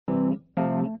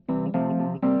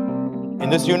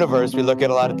this universe, we look at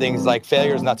a lot of things like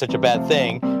failure is not such a bad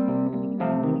thing.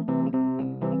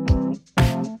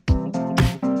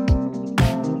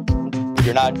 If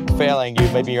you're not failing,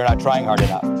 maybe you're not trying hard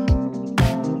enough.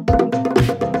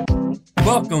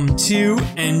 Welcome to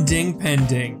Ending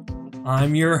Pending.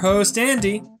 I'm your host,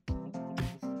 Andy.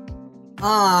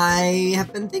 I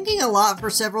have been thinking a lot for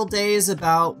several days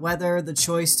about whether the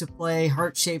choice to play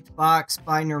Heart-Shaped Box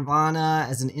by Nirvana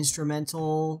as an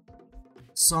instrumental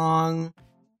song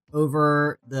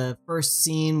over the first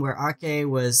scene where Ake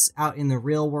was out in the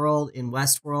real world in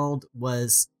Westworld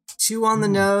was too on the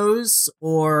nose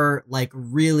or like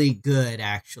really good,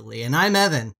 actually. And I'm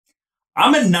Evan.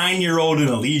 I'm a 9-year-old in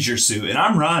a leisure suit, and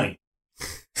I'm Ronnie.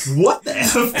 What the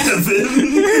F,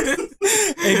 Evan?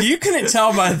 If you couldn't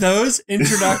tell by those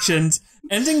introductions,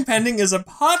 Ending Pending is a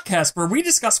podcast where we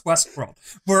discuss Westworld,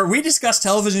 where we discuss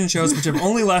television shows which have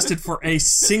only lasted for a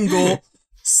single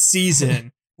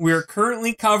season. We're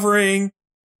currently covering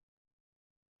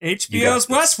HBO's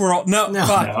Westworld. No.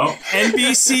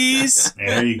 NBC's.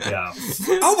 There you go.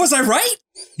 Oh, was I right?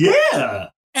 Yeah.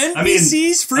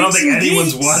 NBC's Freaks and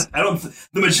Geeks.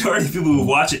 The majority of people who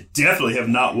watch it definitely have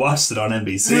not watched it on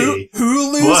NBC.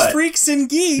 Hulu's Freaks and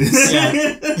Geeks.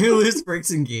 Yeah. Hulu's Freaks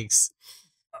and Geeks.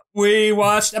 We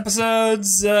watched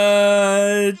episodes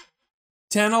 10,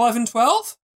 11,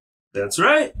 12. That's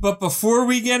right. But before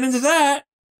we get into that,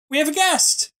 we have a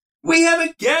guest. We have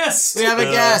a guest.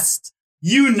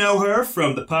 You know her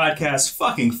from the podcast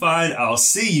Fucking Fine, I'll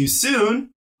See You Soon.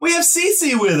 We have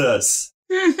Cece with us.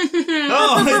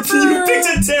 Oh, you picked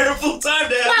a terrible time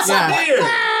to have some here.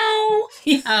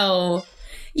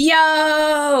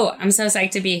 Yo! I'm so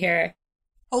psyched to be here.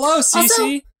 Hello, Cece.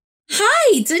 Also,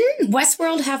 hi! Didn't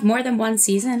Westworld have more than one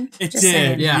season? It did,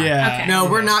 saying. Yeah. Okay. No,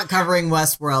 we're not covering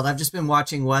Westworld. I've just been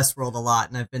watching Westworld a lot,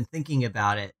 and I've been thinking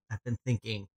about it. I've been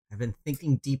thinking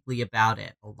deeply about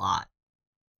it a lot.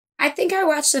 I think I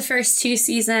watched the first 2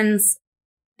 seasons,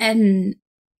 and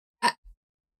I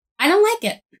don't like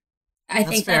it. I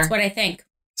think that's what I think.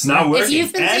 It's not working. If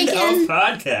you've been thinking,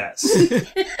 podcast.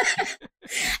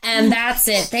 And that's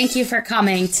it. Thank you for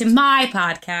coming to my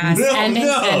podcast, Ending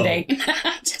Pending.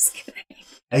 Just kidding.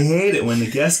 I hate it when the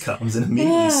guest comes and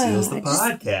immediately steals the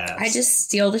podcast. I just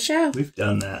steal the show. We've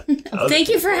done that. Thank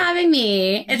you for having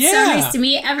me. It's so nice to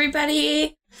meet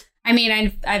everybody. I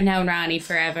mean, I've known Ronnie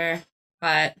forever,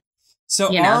 but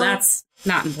that's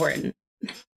not important.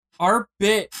 Our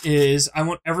bit is I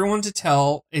want everyone to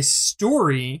tell a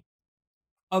story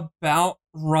about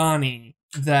Ronnie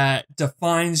that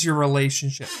defines your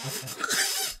relationship with him.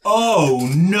 Oh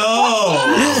no!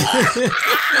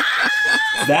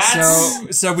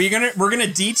 So we're gonna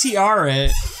DTR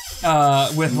it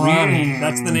with Ronnie.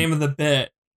 That's the name of the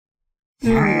bit.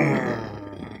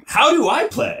 How do I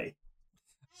play?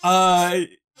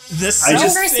 This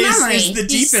is the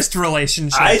deepest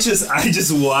relationship. I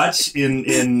just watch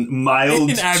in mild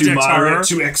to moderate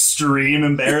to extreme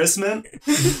embarrassment,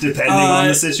 depending on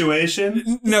the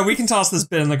situation. No, we can toss this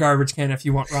bit in the garbage can if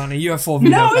you want, Ronnie. You have full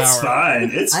veto power. No, it's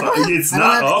fine. It's fine. It's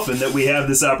not often that we have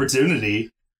this opportunity.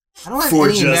 I don't have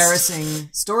any embarrassing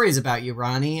stories about you,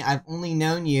 Ronnie. I've only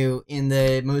known you in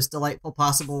the most delightful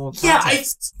possible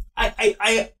contexts.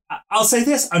 I'll say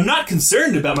this. I'm not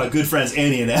concerned about my good friends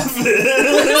Annie and Evan.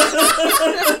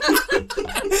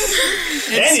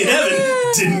 Annie and Evan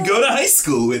didn't go to high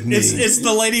school with me. It's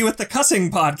the lady with the cussing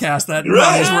podcast that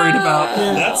I was worried about.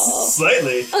 That's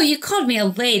slightly. Oh, you called me a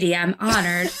lady. I'm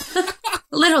honored.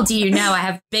 Little do you know, I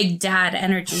have big dad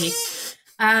energy.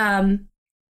 All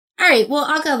right, well,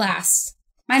 I'll go last.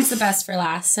 Mine's the best for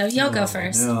last, so you'll go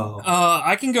first. No.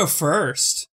 I can go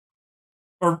first.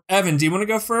 Or Evan, do you want to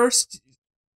go first?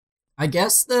 I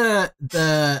guess the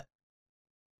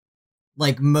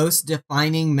like most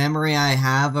defining memory I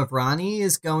have of Ronnie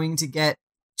is going to get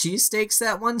cheesesteaks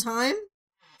that one time.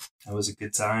 That was a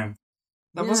good time.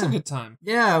 That was a good time.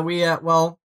 Yeah, we that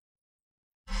was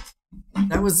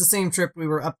the same trip we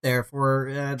were up there for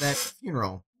that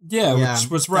funeral. Yeah, which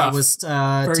was rough. That was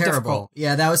Very terrible. difficult.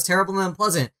 Yeah, that was terrible and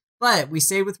unpleasant. But we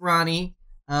stayed with Ronnie.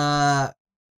 Ronnie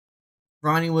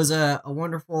was a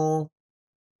wonderful,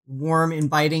 warm,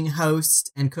 inviting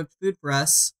host and cooked food for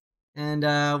us. And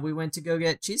we went to go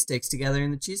get cheesesteaks together,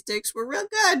 and the cheesesteaks were real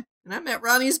good. And I met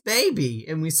Ronnie's baby,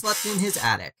 and we slept in his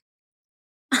attic.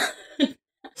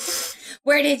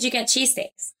 Where did you get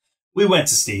cheesesteaks? We went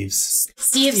to Steve's.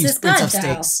 Steve's is good, though.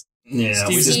 Steaks. Yeah,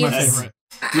 Steve's is my favorite.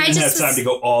 We didn't have time to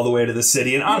go all the way to the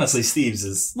city, and honestly, Steve's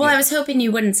is... Well, I was hoping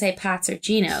you wouldn't say Pat's or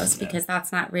Geno's, because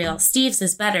that's not real. Steve's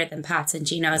is better than Pat's and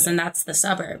Geno's, and that's the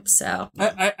suburbs, so...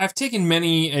 I've taken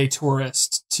many a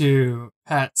tourist to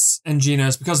pets and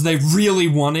Geno's because they really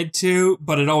wanted to,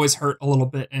 but it always hurt a little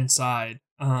bit inside.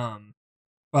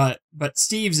 But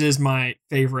Steve's is my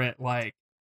favorite. Like,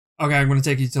 okay, I'm going to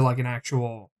take you to like an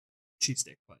actual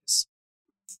cheesesteak place.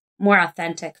 More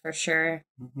authentic for sure.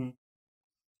 Mm-hmm.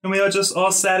 And we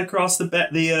all sat across the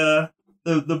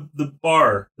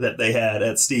bar that they had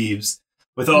at Steve's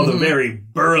with all the very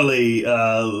burly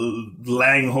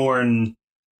Langhorne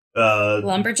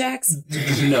lumberjacks.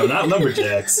 No, not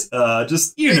lumberjacks.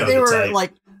 Just they the were type.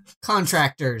 like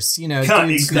contractors, dudes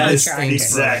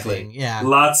exactly. Yeah,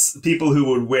 lots of people who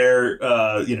would wear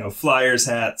Flyers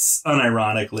hats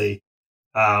unironically,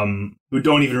 who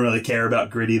don't even really care about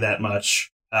Gritty that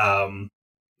much.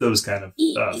 Those kind of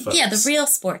folks. Yeah, the real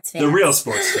sports fans. The real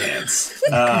sports fans.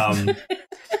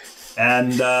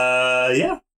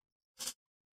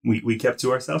 We kept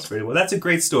to ourselves pretty well. That's a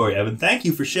great story, Evan. Thank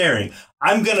you for sharing.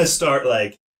 I'm going to start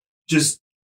just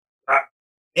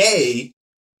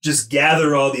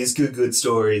gather all these good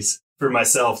stories for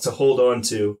myself to hold on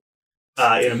to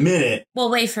in a minute. We'll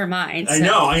wait for mine. So. I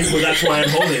know. Well, that's why I'm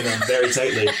holding them very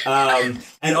tightly.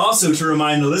 And also to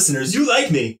remind the listeners, you like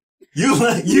me. You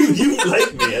like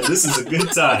me, and this is a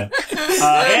good time.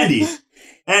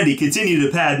 Andy, continue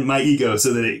to pad my ego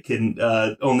so that it can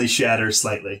only shatter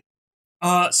slightly.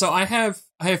 So I have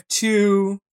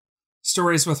 2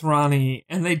 stories with Ronnie,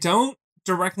 and they don't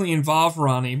directly involve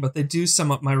Ronnie, but they do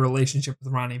sum up my relationship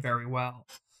with Ronnie very well.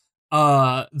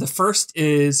 The first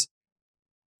is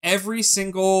every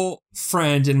single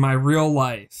friend in my real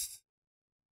life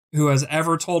who has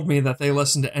ever told me that they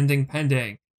listen to Ending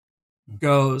Pending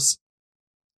goes,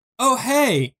 "Oh,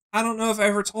 hey, I don't know if I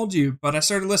ever told you, but I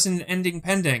started listening to Ending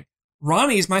Pending.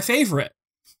 Ronnie's my favorite."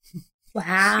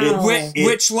 Wow.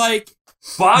 Which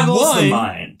boggles the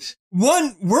mind.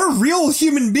 One, we're real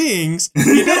human beings.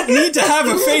 You don't need to have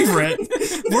a favorite.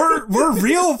 We're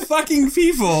real fucking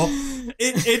people.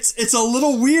 It's a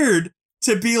little weird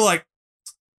to be like,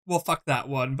 well, fuck that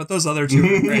one, but those other 2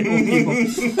 are great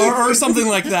people. Or something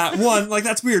like that. 1,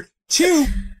 that's weird. 2,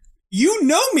 you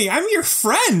know me. I'm your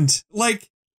friend. I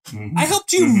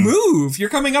helped you move. You're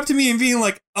coming up to me and being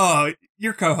like, oh,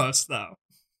 you're co-host, though.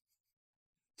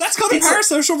 That's called a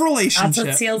parasocial relationship. That's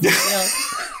what seals the deal.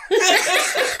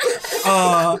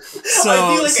 I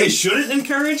feel like I shouldn't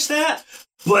encourage that,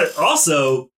 but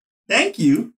also, thank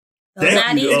you.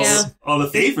 Thank you, all the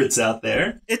favorites out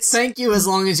there. It's thank you as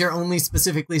long as you're only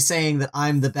specifically saying that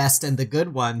I'm the best and the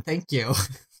good one. Thank you.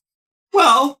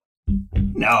 Well,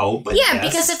 no, but yeah,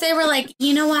 because if they were like,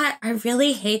 you know what, I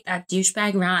really hate that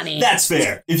douchebag Ronnie. That's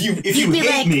fair. If you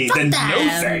hate me, then them. No,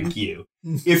 thank you.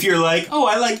 If you're like, oh,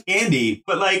 I like Andy,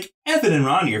 but Evan and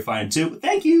Ronnie are fine too.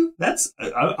 Thank you.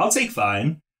 I'll take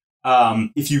fine.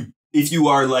 If you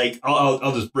are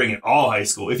I'll just bring it all high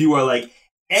school. If you are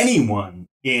anyone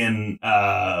in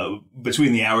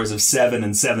between the hours of 7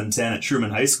 and 7:10 at Truman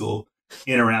High School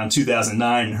in around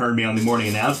 2009 and heard me on the morning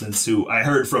announcements, who I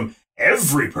heard from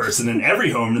every person in every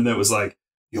home that was like,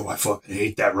 yo, I fucking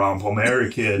hate that Ron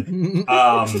Palmieri kid.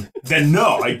 Then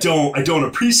no, I don't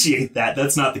appreciate that.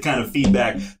 That's not the kind of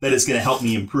feedback that is going to help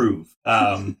me improve.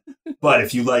 But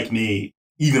if you like me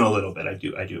even a little bit, I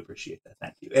do appreciate that.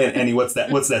 Thank you. And Annie, what's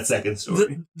that second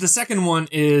story? The second one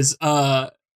is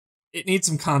it needs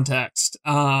some context.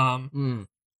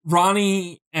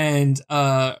 Ronnie and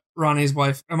Ronnie's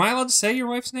wife. Am I allowed to say your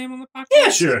wife's name on the podcast? Yeah,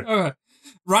 sure. Okay.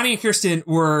 Ronnie and Kirsten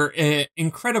were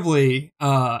incredibly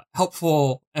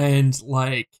helpful and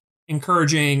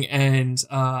encouraging and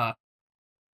I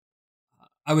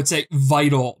would say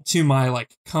vital to my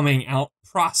coming out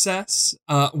process,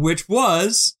 which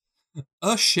was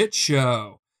a shit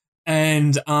show.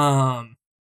 And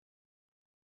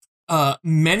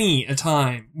many a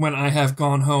time when I have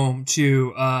gone home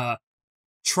to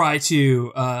try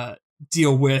to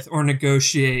deal with or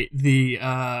negotiate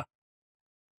the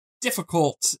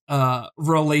difficult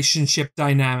relationship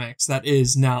dynamics that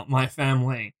is now my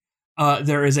family,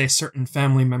 there is a certain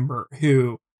family member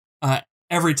who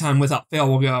every time without fail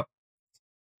will go,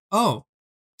 "Oh,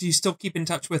 do you still keep in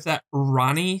touch with that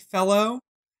Ronnie fellow?"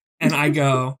 And I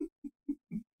go,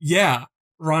 "Yeah,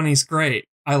 Ronnie's great.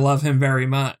 I love him very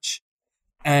much."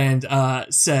 And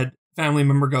said family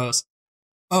member goes,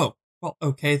 "Oh, well,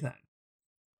 okay then."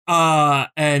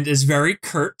 And is very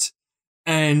curt.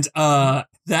 And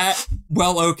that,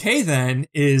 well, okay then,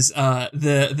 is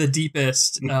the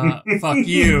deepest fuck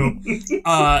you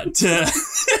to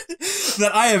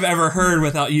that I have ever heard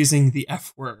without using the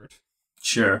F word.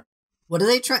 Sure. What are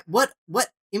they trying? What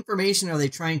information are they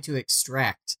trying to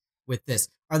extract with this?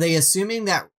 Are they assuming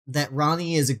that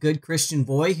Ronnie is a good Christian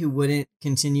boy who wouldn't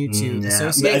continue to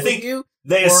associate with you?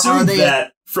 They assume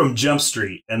that from Jump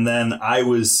Street, and then I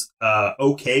was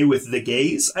okay with the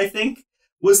gays, I think,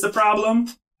 was the problem.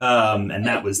 And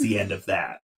that was the end of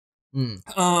that.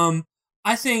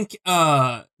 I think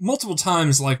multiple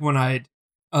times, like when I'd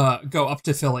go up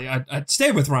to Philly, I'd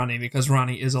stay with Ronnie because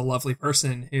Ronnie is a lovely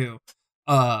person who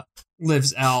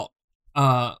lives out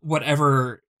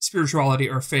whatever spirituality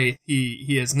or faith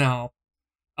he is now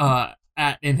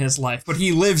at in his life, but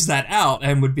he lives that out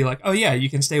and would be like, oh yeah, you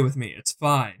can stay with me, it's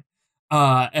fine.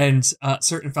 And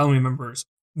certain family members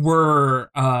were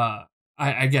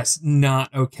I guess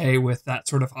not okay with that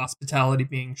sort of hospitality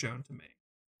being shown to me,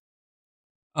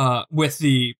 with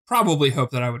the probably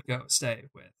hope that I would go stay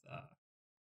with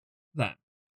them,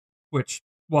 which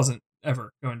wasn't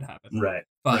ever going to happen. Right.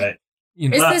 But right. You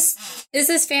know, is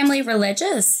this family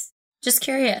religious? Just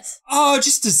curious. Oh,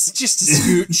 just a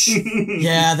scooch.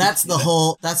 Yeah, that's the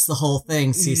whole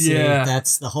thing, CC. Yeah.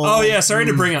 That's the whole. Oh yeah, sorry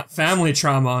to bring up family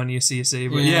trauma on you, CC,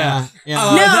 but yeah.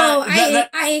 No,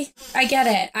 I get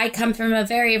it. I come from a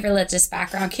very religious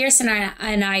background. Kirsten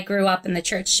and I grew up in the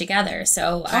church together,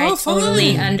 so I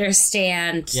totally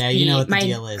understand. Yeah, you know what the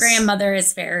deal is. My grandmother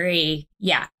is very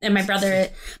and my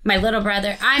little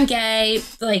brother. I'm gay,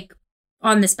 like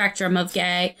on the spectrum of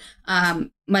gay.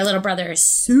 My little brother is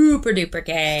super duper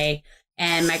gay,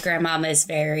 and my grandmama is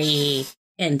very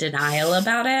in denial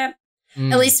about it.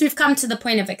 At least we've come to the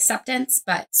point of acceptance,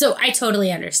 but so I totally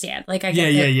understand. Like I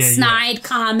get the snide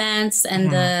comments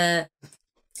and the,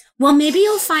 well, maybe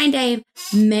you'll find a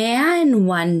man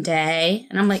one day.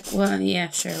 And I'm like, well, yeah,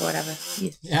 sure, whatever.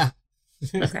 Yeah.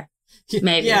 Okay.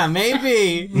 Maybe. Yeah,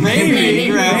 maybe.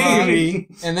 Maybe.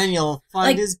 And then you'll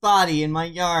find his body in my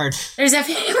yard. There's that's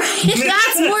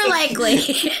more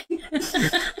likely.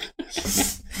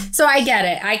 So I get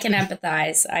it. I can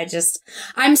empathize.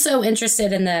 I'm so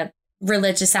interested in the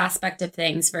religious aspect of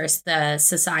things versus the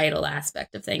societal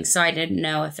aspect of things. So I didn't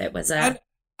know if it was a...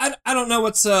 I don't know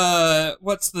what's the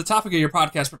topic of your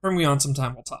podcast, but bring me on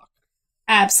sometime, we'll talk.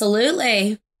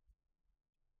 Absolutely.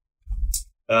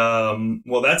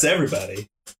 Well, that's everybody.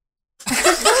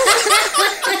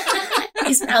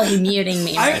 He's probably muting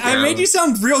me. I made you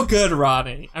sound real good,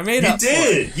 Rodney. I made up.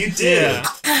 You did. Yeah.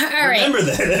 All right. Remember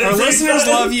that. Our listeners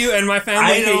love you, and my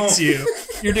family hates you.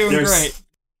 You're doing great.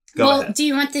 Go ahead. Do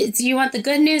you want the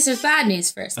good news or bad news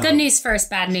first? Good news first,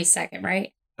 bad news second,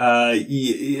 right?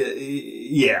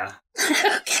 Yeah.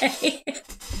 Okay.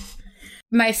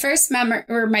 My first memory,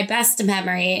 or my best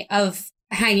memory of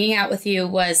hanging out with you,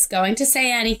 was going to Say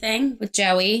Anything with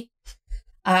Joey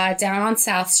down on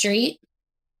South Street.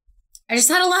 I just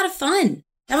had a lot of fun.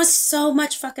 That was so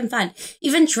much fucking fun.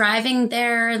 Even driving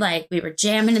there, like, we were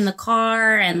jamming in the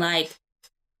car, and, like,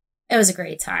 it was a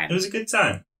great time. It was a good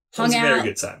time. Hung out, very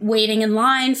good time. Waiting in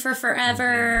line for forever.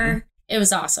 Mm-hmm. It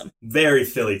was awesome. Very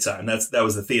Philly time. That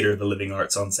was the Theater of the Living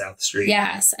Arts on South Street.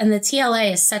 Yes, and the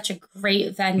TLA is such a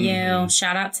great venue. Mm-hmm.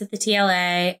 Shout out to the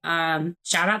TLA.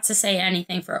 Shout out to Say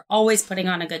Anything for always putting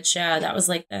on a good show. That was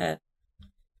like the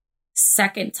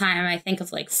second time, I think,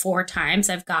 of like 4 times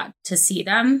I've got to see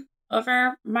them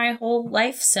over my whole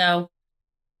life. So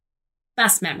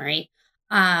best memory.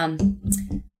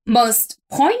 Most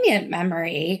poignant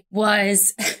memory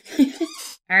was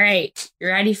all right, you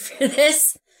ready for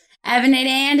this? Evan and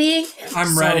Andy?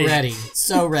 I'm ready.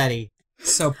 So ready.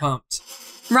 So pumped.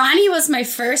 Ronnie was my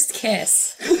first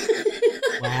kiss.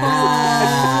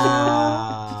 Wow.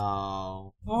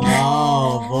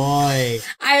 Oh, boy.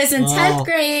 I was in 10th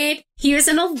grade. He was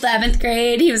in 11th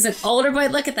grade. He was an older boy.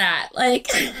 Look at that.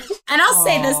 Like, and I'll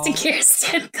say this to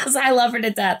Kirsten because I love her to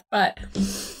death, but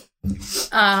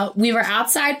we were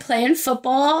outside playing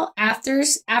football after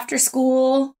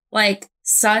school, like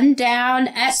sundown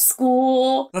at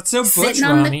school. That's so butch, sitting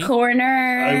on Ronnie. The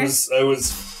corner. I was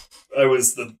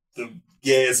the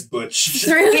gayest butch.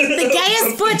 The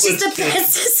gayest butch is the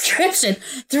best description.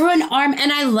 Threw an arm,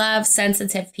 and I love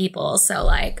sensitive people, so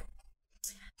like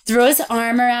threw his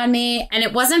arm around me, and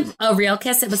it wasn't a real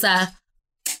kiss. It was a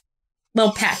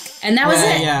little peck, and that was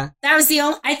it. Yeah. That was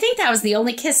I think that was the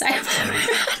only kiss I ever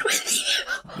had with you.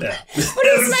 Yeah. But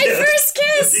it was my first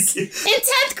kiss in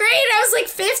 10th grade. I was like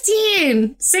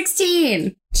 15,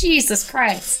 16. Jesus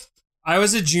Christ. I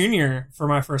was a junior for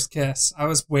my first kiss. I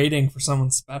was waiting for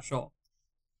someone special.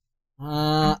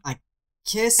 I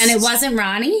kissed. And it wasn't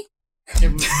Ronnie?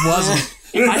 It wasn't.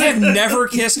 I have never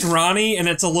kissed Ronnie, and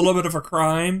it's a little bit of a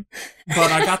crime,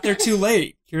 but I got there too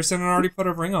late. Kirsten had already put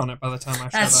a ring on it by the time I showed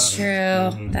up. That's true.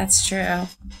 Mm-hmm. That's true.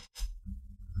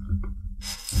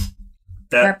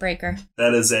 Heartbreaker.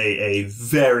 That is a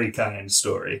very kind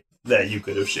story that you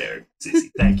could have shared,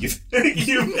 Cece. Thank you. Thank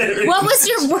you very What much. was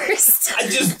your worst?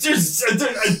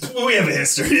 We have a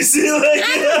history, you see? Like,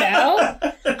 I don't know.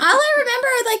 All I remember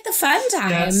are like the fun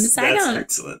times. I That's don't.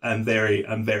 excellent. I'm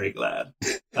very glad.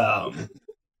 Yeah,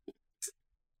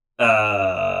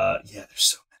 there's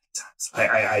so many times.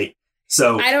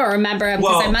 I don't remember them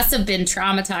because Well, I must have been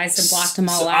traumatized and blocked them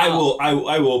all so out.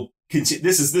 I will continue.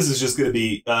 This is just going to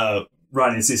be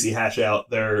Ronnie and Cece hash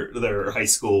out their high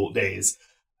school days.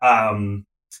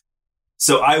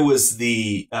 So I was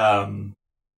the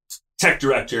tech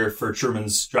director for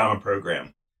Truman's drama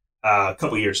program a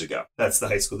couple years ago. That's the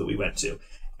high school that we went to.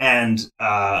 And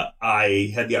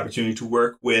I had the opportunity to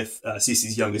work with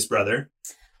Cece's youngest brother.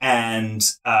 And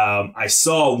I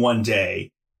saw one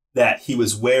day that he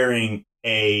was wearing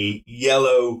a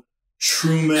yellow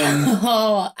Truman.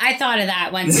 Oh, I thought of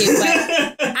that one too,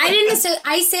 but I didn't.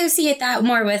 I associate that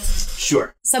more with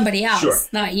somebody else,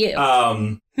 not you.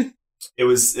 It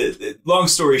was long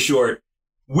story short.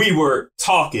 We were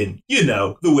talking,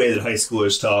 the way that high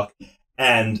schoolers talk,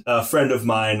 and a friend of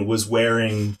mine was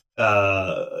wearing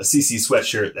a CC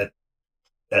sweatshirt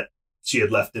that she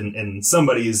had left in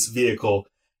somebody's vehicle.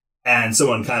 And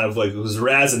someone kind of like was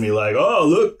razzing me like, oh,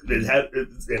 look, it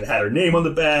had her name on the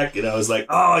back. And I was like,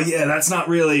 oh, yeah, that's not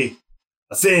really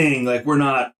a thing. Like, we're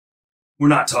not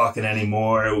talking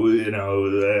anymore, and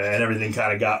everything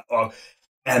kind of got off.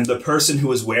 And the person who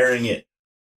was wearing it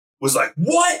was like,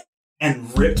 what?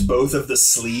 And ripped both of the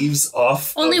sleeves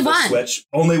off. Only of the one.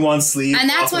 Only one sleeve. And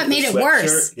that's what made it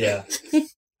worse. Yeah.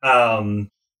 And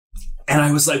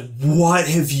I was like, what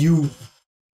have you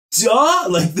duh,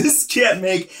 like this can't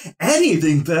make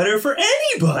anything better for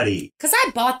anybody. Because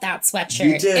I bought that sweatshirt.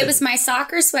 You did. It was my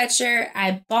soccer sweatshirt.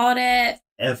 I bought it.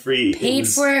 Paid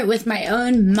for it with my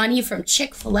own money from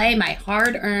Chick-fil-A, my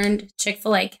hard-earned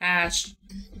Chick-fil-A cash.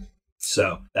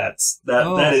 So that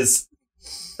is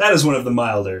one of the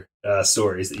milder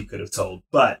stories that you could have told,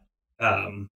 but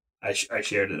I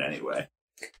shared it anyway.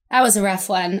 That was a rough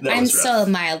one. I'm still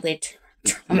mildly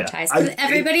traumatized, but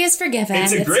everybody is forgiven.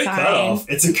 It's a great cutoff.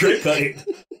 It's a great cut.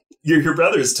 Your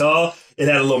brother's tall. It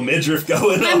had a little midriff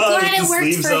going on. I'm glad it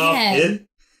worked for him.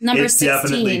 Number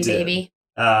 16, baby.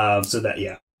 So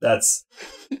that's.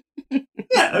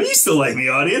 Yeah, you still like me,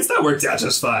 audience. That worked out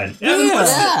just fine. Evan,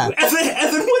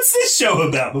 what's this show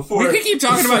about? We could keep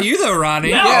talking about you, though,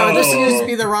 Ronnie. No. Yeah, this used to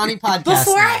be the Ronnie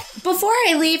podcast. Before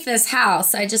I leave this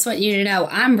house, I just want you to know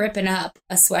I'm ripping up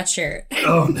a sweatshirt.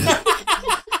 Oh, no.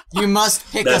 You must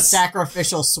pick a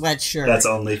sacrificial sweatshirt. That's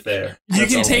only fair. You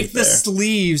can take the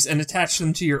sleeves and attach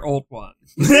them to your old one.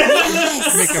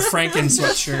 Yes. Make a Franken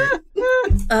sweatshirt.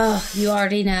 Oh, you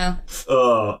already know.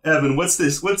 Oh, Evan, what's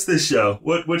this show?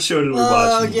 What show did we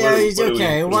watch? Oh, yeah,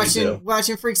 okay.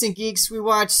 Watching Freaks and Geeks, we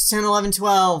watched 10, 11,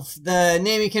 12. The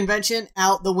naming convention,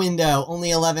 out the window.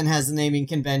 Only 11 has the naming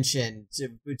convention.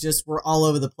 We're all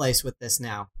over the place with this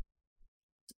now.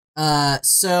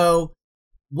 So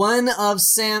one of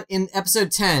Sam in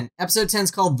episode 10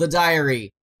 is called The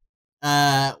Diary.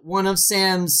 One of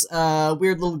Sam's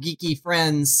weird little geeky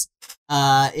friends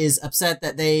is upset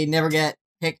that they never get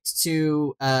picked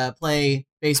to play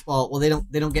baseball. Well, they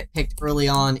don't get picked early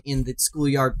on in the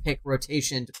schoolyard pick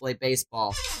rotation to play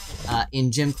baseball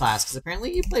in gym class, because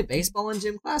apparently you play baseball in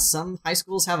gym class. Some high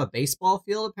schools have a baseball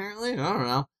field, apparently. I don't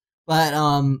know, but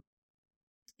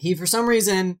he for some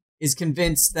reason is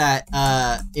convinced that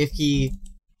if he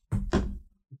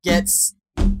gets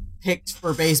picked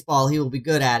for baseball, he will be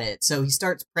good at it. So he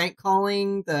starts prank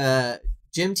calling the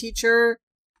gym teacher,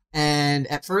 and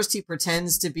at first he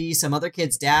pretends to be some other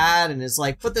kid's dad and is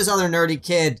like, put this other nerdy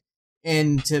kid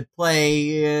in to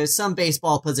play some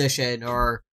baseball position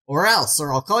or else,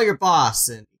 or I'll call your boss.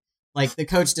 And like the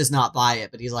coach does not buy it,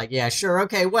 but he's like, yeah, sure,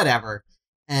 okay, whatever.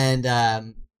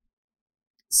 And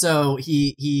so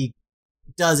he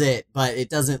does it, but it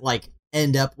doesn't like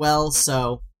end up well.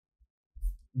 So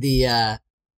the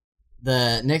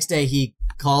next day he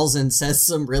calls and says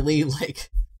some really like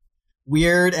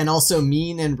weird and also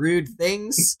mean and rude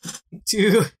things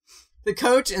to the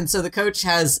coach. And so the coach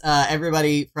has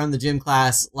everybody from the gym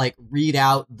class like read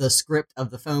out the script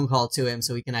of the phone call to him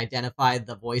so he can identify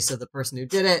the voice of the person who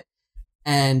did it.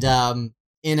 And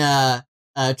in a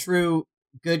true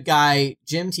good guy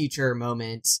gym teacher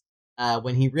moment,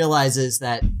 when he realizes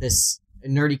that this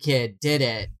nerdy kid did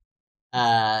it,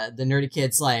 the nerdy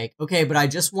kid's like, okay, but I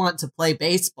just want to play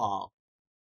baseball.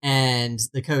 And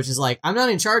the coach is like, I'm not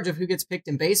in charge of who gets picked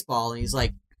in baseball. And he's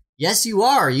like, yes, you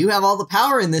are. You have all the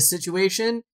power in this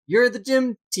situation. You're the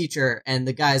gym teacher. And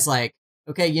the guy's like,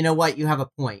 okay, you know what? You have a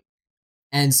point.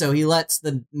 And so he lets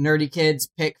the nerdy kids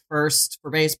pick first for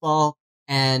baseball,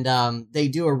 and they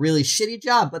do a really shitty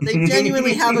job, but they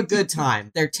genuinely have a good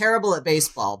time. They're terrible at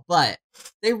baseball, but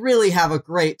they really have a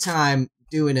great time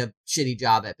doing a shitty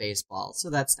job at baseball, so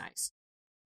that's nice.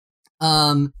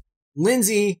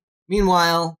 Lindsay,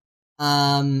 meanwhile,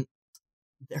 her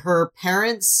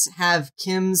parents have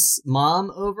Kim's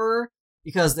mom over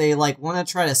because they want to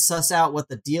try to suss out what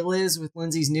the deal is with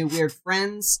Lindsay's new weird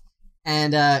friends.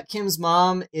 And Kim's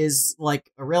mom is a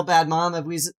real bad mom,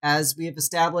 as we have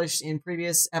established in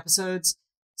previous episodes.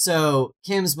 So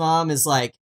Kim's mom is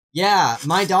like, yeah,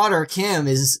 my daughter Kim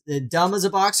is dumb as a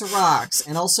box of rocks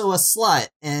and also a slut,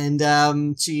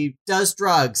 and she does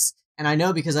drugs. And I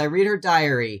know because I read her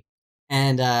diary.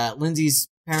 And Lindsay's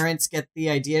parents get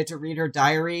the idea to read her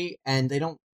diary, and they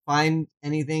don't find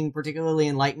anything particularly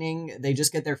enlightening. They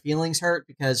just get their feelings hurt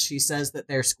because she says that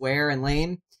they're square and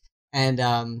lame.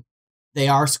 And they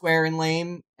are square and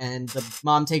lame, and the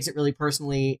mom takes it really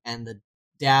personally, and the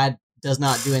dad does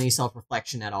not do any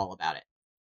self-reflection at all about it.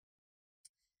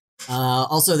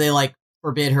 Also, they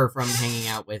forbid her from hanging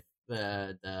out with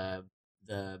the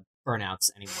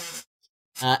burnouts anymore.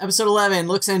 Episode 11,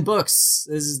 Looks and Books.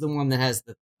 This is the one that has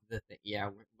the thing. Yeah,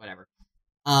 whatever.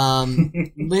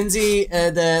 Lindsay,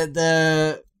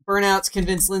 the burnouts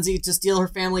convince Lindsay to steal her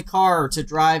family car to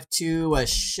drive to a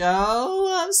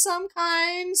show of some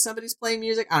kind. Somebody's playing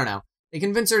music. I don't know. They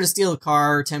convince her to steal the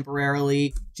car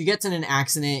temporarily. She gets in an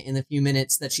accident in the few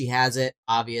minutes that she has it,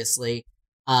 obviously.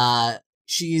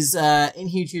 She's in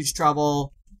huge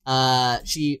trouble.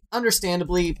 She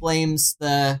understandably blames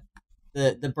the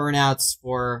burnouts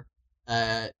for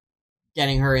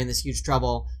getting her in this huge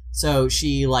trouble. So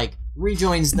she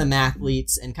rejoins the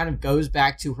mathletes and kind of goes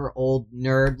back to her old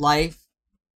nerd life.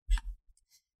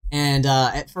 And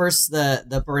at first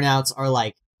the burnouts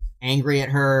are angry at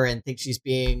her and think she's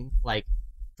being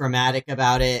dramatic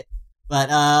about it.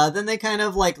 But then they kind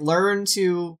of learn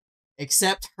to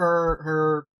accept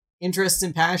her interests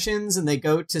and passions, and they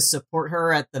go to support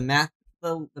her at the mathathon.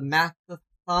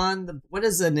 What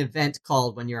is an event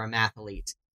called when you're a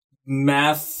mathlete?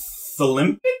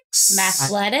 Olympics?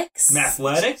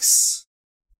 Mathletics?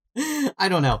 I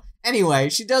don't know. Anyway,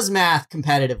 she does math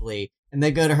competitively, and they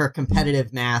go to her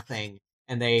competitive mathing,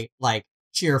 and they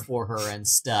cheer for her and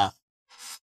stuff.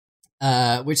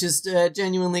 Which is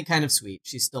genuinely kind of sweet.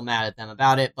 She's still mad at them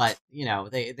about it, but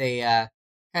they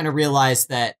kind of realize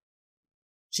that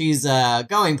she's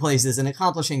going places and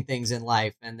accomplishing things in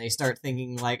life, and they start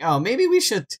thinking oh, maybe we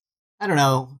should, I don't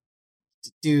know,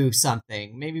 do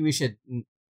something. Maybe we should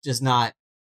just not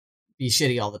be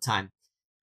shitty all the time.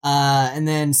 And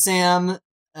then Sam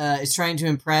is trying to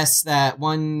impress that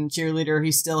one cheerleader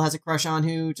he still has a crush on,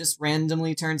 who just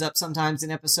randomly turns up sometimes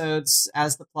in episodes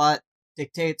as the plot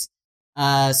dictates.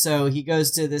 So he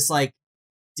goes to this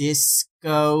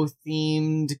disco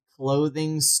themed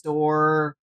clothing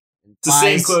store. It's the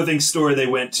same clothing store they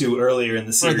went to earlier in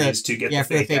the series to get the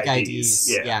fake IDs.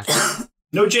 Yeah.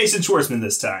 No Jason Schwartzman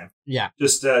this time. Yeah.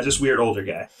 Just weird older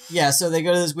guy. Yeah, so they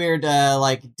go to this weird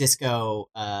disco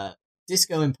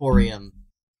emporium,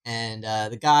 and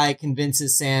the guy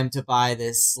convinces Sam to buy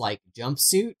this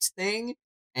jumpsuit thing,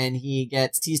 and he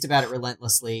gets teased about it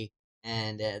relentlessly,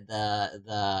 and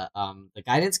the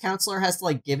guidance counselor has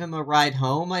to give him a ride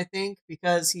home, I think,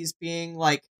 because he's being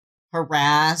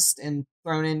harassed and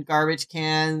thrown in garbage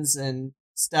cans and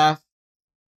stuff.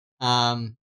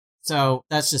 So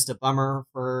that's just a bummer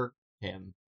for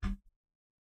him.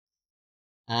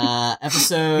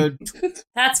 Episode.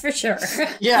 That's for sure.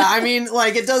 Yeah, I mean,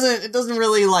 it doesn't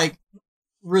really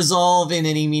resolve in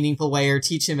any meaningful way or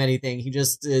teach him anything. He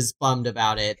just is bummed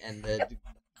about it, and the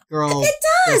girl. It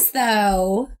does,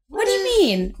 though. What do you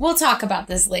mean? We'll talk about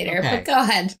this later, Okay. But go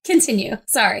ahead. Continue.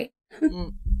 Sorry.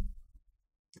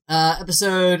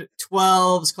 Episode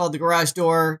 12 is called The Garage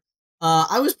Door.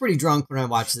 I was pretty drunk when I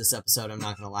watched this episode, I'm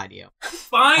not gonna lie to you.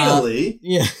 Finally!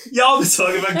 Yeah. Y'all been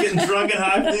talking about getting drunk and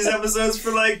high for these episodes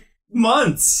for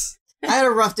months. I had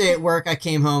a rough day at work. I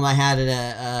came home, I had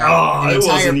an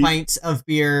entire pint of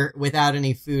beer without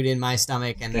any food in my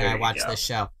stomach, and then I watched this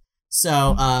show.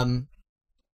 So,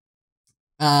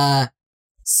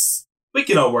 we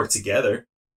can all work together.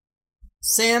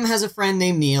 Sam has a friend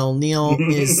named Neil. Neil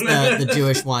is the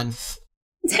Jewish one.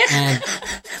 And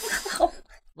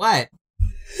what?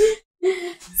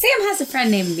 Sam has a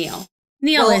friend named Neil.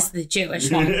 Neil is the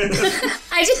Jewish one.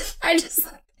 I just.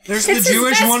 There's the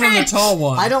Jewish one and the tall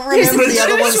one. I don't remember the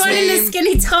other one's name. And the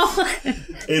skinny tall one.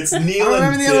 It's Neil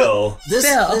and Bill.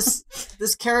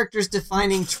 This character's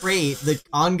defining trait, the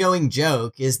ongoing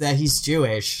joke, is that he's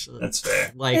Jewish. That's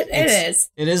fair. It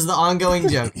is. It is the ongoing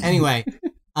joke. Anyway,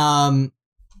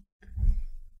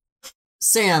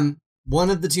 Sam, one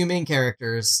of the two main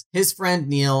characters, his friend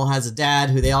Neil has a dad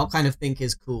who they all kind of think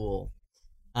is cool.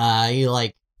 He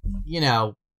like, you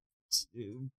know,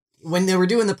 when they were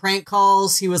doing the prank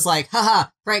calls, he was like, haha,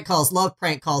 prank calls, love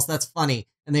prank calls, that's funny.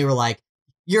 And they were like,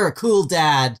 you're a cool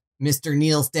dad, Mr.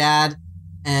 Neil's dad.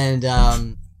 And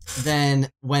then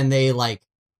when they like,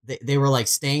 they were like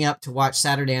staying up to watch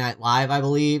Saturday Night Live, I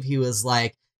believe, he was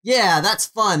like, yeah, that's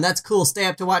fun, that's cool, stay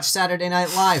up to watch Saturday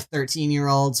Night Live,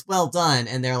 13-year-olds, well done.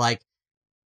 And they're like,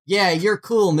 yeah, you're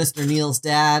cool, Mr. Neil's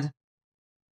dad.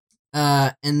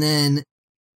 And then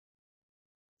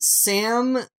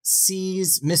Sam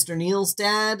sees Mr. Neil's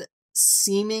dad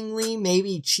seemingly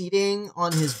maybe cheating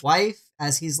on his wife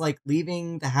as he's like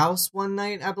leaving the house one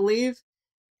night, I believe.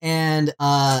 And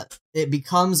it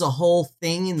becomes a whole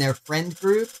thing in their friend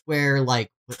group where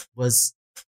like, was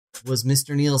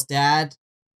Mr. Neil's dad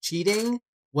cheating?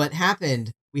 What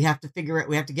happened? We have to figure it.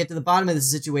 We have to get to the bottom of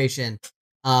this situation.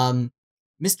 Mr.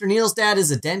 Neil's dad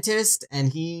is a dentist,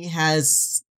 and he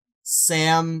has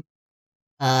Sam.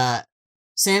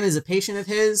 Sam is a patient of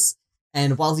his,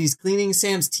 and while he's cleaning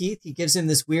Sam's teeth, he gives him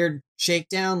this weird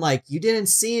shakedown, like, you didn't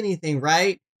see anything,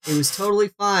 right? It was totally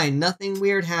fine. Nothing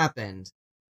weird happened.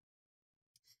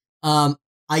 I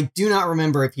do not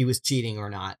remember if he was cheating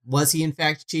or not. Was he in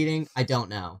fact cheating? I don't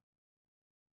know.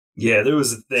 Yeah, there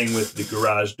was a thing with the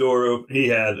garage door open. He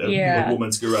had a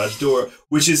woman's garage door,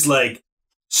 which is like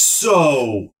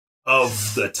so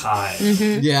of the time.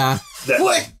 Mm-hmm. Yeah. That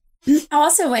like,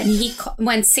 also,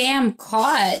 when Sam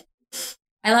caught,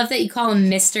 I love that you call him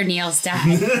Mr. Neil's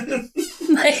dad.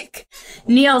 Like,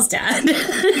 Neil's dad.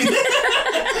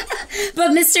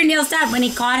 But Mr. Neil's dad, when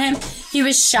he caught him, he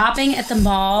was shopping at the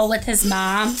mall with his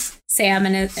mom, Sam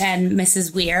and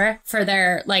Mrs. Weir, for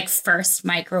their, like, first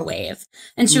microwave.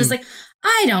 And she was like,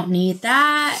 I don't need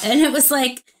that. And it was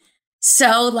like,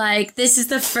 so, like, this is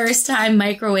the first time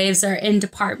microwaves are in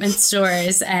department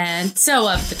stores, and so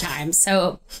of the time.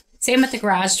 So, same with the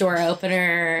garage door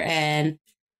opener and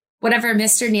whatever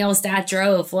Mr. Neil's dad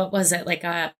drove. What was it? Like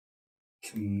a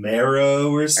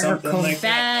Camaro or something like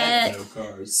that. I don't know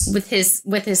cars.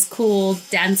 With his cool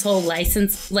dental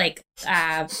license, like,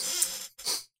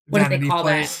 what do they call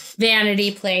that? Vanity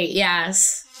plate,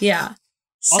 yes. Yeah.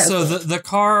 Also, So the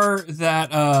car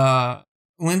that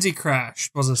Lindsay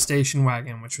crashed was a station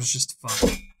wagon, which was just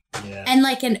fun. Yeah. and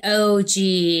like an OG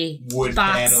Wood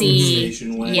boxy.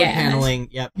 station wagon. Yeah. Paneling.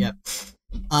 Yep.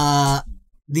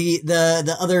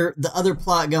 The other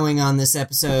plot going on this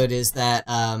episode is that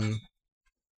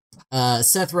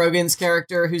Seth Rogen's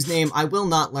character, whose name I will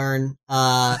not learn,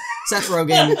 Seth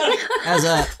Rogen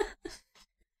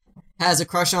has a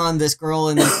crush on this girl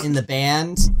in the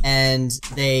band, and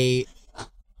they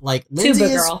like Lindsay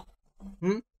Tuba girl.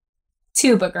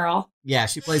 Tuba girl. Yeah,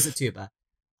 she plays the tuba.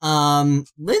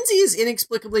 Lindsay is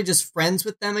inexplicably just friends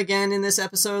with them again in this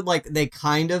episode. Like, they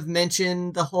kind of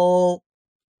mention the whole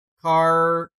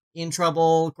car in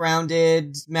trouble,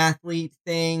 grounded, mathlete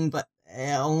thing, but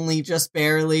only just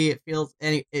barely. It feels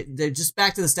they're just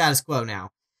back to the status quo now.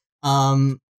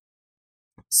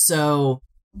 So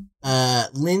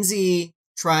Lindsay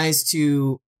tries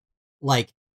to like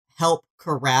help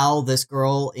corral this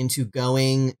girl into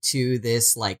going to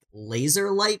this like laser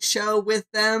light show with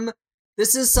them.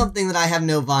 This is something that I have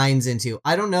no vines into.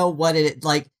 I don't know what it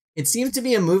like. It seems to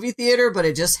be a movie theater, but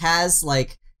it just has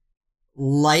like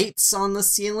lights on the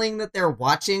ceiling that they're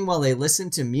watching while they listen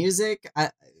to music.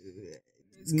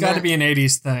 It's got to be an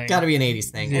 80s thing. Got to be an 80s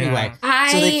thing. Yeah. Anyway.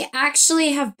 I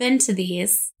actually have been to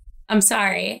these. I'm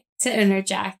sorry to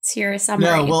interject your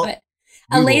summary, but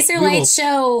a laser light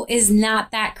show is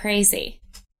not that crazy.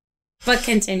 But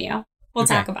continue. We'll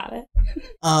talk about it.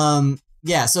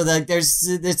 Yeah, so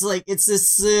it's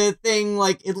this thing,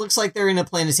 like, it looks like they're in a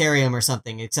planetarium or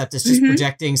something, except it's just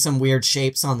projecting some weird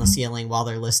shapes on the ceiling while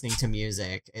they're listening to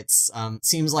music. It's,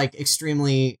 seems like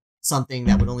extremely something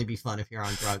that would only be fun if you're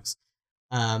on drugs.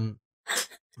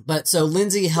 But so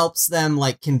Lindsay helps them,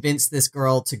 like, convince this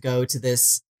girl to go to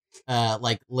this,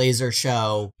 like, laser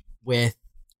show with,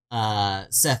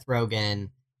 Seth Rogen,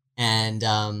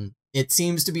 and, it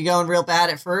seems to be going real bad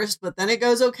at first, but then it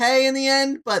goes okay in the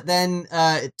end. But then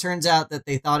it turns out that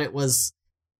they thought it was,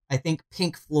 I think,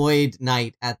 Pink Floyd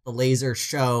night at the laser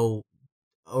show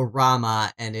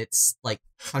Orama, and it's like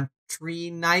country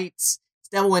night.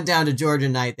 Devil Went Down to Georgia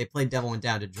night. They played Devil Went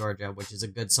Down to Georgia, which is a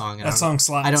good song. That song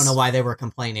slaps. I don't know why they were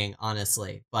complaining,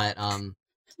 honestly. But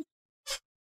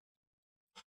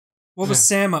what was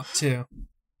Sam up to?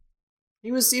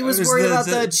 He was worried about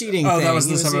the cheating thing. Oh, that was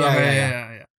the summer.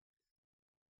 Yeah.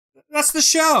 That's the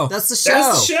show. That's the show.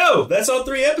 That's the show. That's all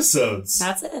 3 episodes.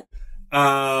 That's it.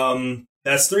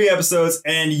 That's 3 episodes,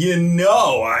 and you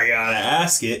know I gotta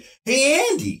ask it. Hey,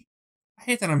 Andy. I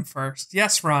hate that I'm first.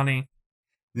 Yes, Ronnie.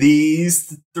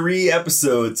 These 3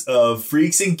 episodes of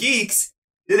Freaks and Geeks,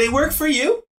 did they work for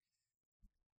you?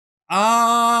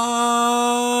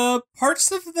 Parts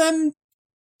of them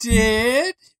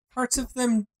did. Parts of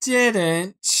them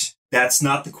didn't. That's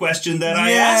not the question that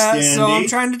I asked, Andy. So I'm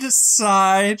trying to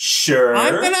decide. Sure.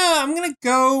 I'm gonna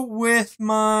go with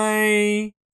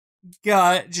my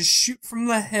gut. Just shoot from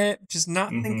the hip. Just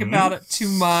not think about it too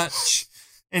much,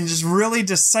 and just really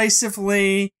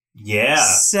decisively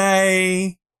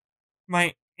say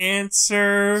my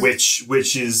answer.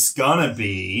 Which is gonna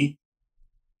be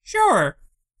sure.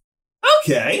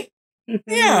 Okay.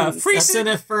 Yeah, that's an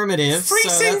affirmative.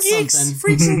 Freaks so and that's Geeks. something.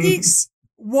 Freaks and Geeks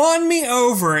won me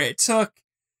over. It took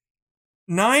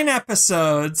 9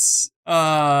 episodes,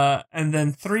 and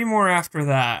then 3 more after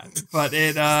that. But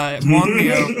it won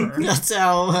me over. That's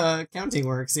how counting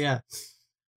works. Yeah.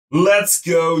 Let's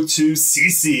go to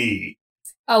Cece.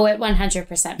 Oh, it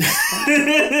 100%.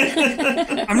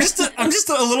 I'm just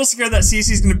a little scared that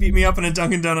Cece's going to beat me up in a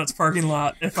Dunkin' Donuts parking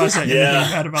lot if I say anything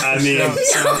bad about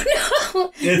this show.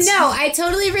 No, I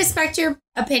totally respect your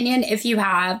opinion if you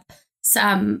have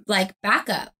some, like,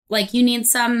 backup. Like, you need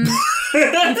some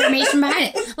information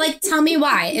behind it. Like, tell me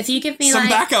why. If you give me, some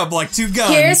like... backup, like 2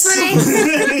 guns. Here's what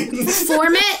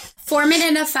I... Form it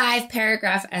in a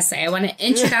 5-paragraph essay. I want an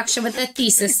introduction with a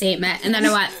thesis statement, and then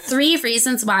I want 3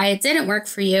 reasons why it didn't work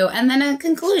for you, and then a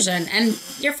conclusion, and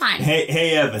you're fine.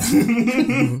 Hey,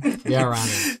 Evan. Yeah,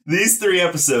 Ronnie. These 3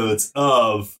 episodes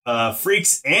of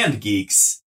Freaks and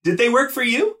Geeks, did they work for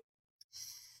you?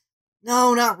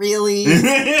 No, not really.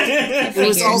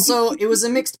 It was a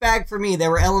mixed bag for me.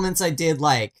 There were elements I did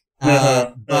like,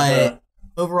 but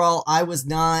overall, I was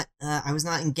not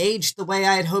engaged the way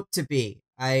I had hoped to be.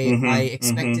 I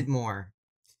expected more.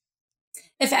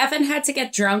 If Evan had to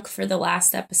get drunk for the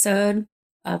last episode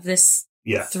of this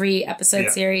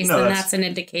 3-episode series, then that's an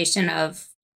indication of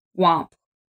womp.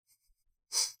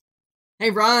 Hey,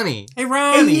 Ronnie.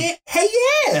 Hey,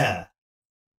 yeah.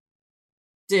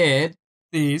 Did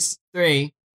these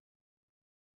 3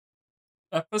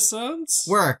 episodes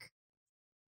work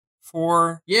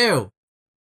for you?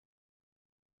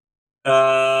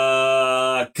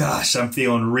 Gosh, I'm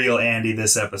feeling real Andy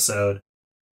this episode.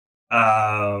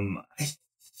 I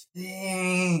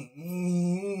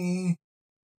think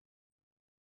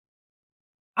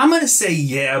I'm gonna say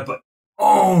yeah, but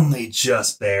only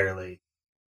just barely.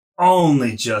 I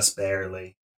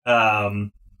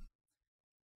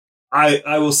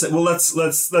will say. Well, let's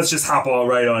just hop all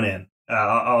right on in.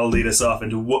 I'll lead us off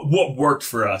into what worked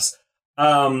for us.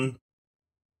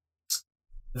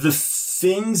 The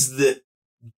things that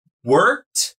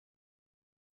worked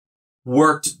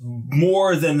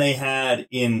more than they had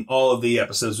in all of the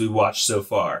episodes we watched so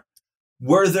far.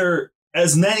 Were there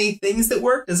as many things that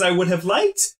worked as I would have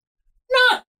liked?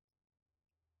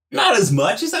 Not as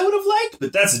much as I would have liked,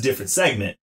 but that's a different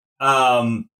segment.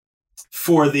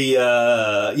 For the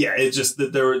it's just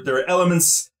that there were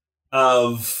elements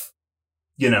of,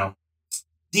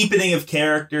 deepening of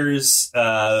characters,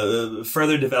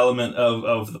 further development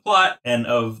of the plot and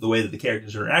of the way that the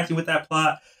characters are interacting with that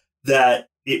plot, that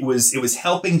it was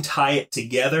helping tie it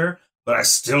together, but I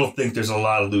still think there's a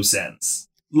lot of loose ends.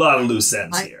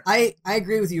 Here. I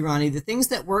agree with you, Ronnie. The things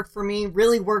that worked for me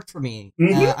really worked for me.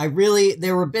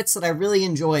 There were bits that I really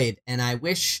enjoyed, and I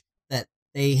wish that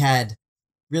they had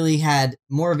really had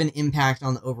more of an impact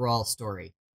on the overall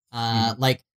story.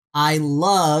 Like, I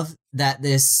love that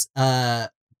this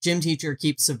gym teacher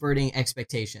keeps subverting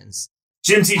expectations.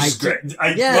 Gym teacher's great.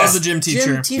 I love the gym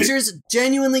teacher. Gym teacher's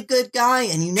genuinely good guy,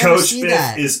 and you never see that.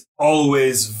 Coach Biff is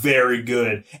always very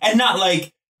good, and not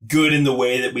like good in the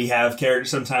way that we have characters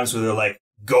sometimes where they're like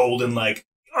gold and like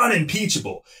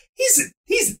unimpeachable. He's a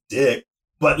dick,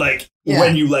 but like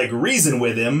when you like reason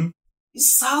with him, he's a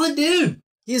solid dude.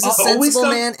 He's a sensible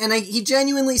man, and he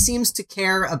genuinely seems to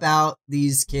care about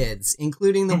these kids,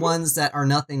 including the ones that are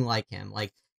nothing like him.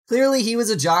 Like, clearly he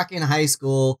was a jock in high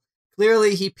school.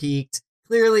 Clearly he peaked.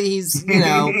 Clearly he's,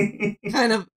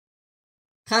 kind of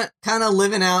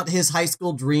living out his high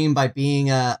school dream by being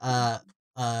a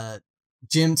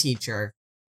gym teacher.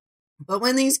 But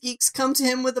when these geeks come to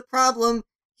him with a problem,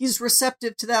 he's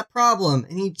receptive to that problem,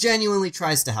 and he genuinely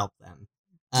tries to help them.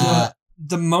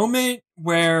 The moment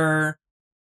where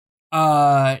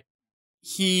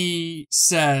he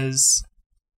says,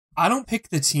 I don't pick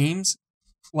the teams.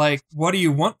 Like, what do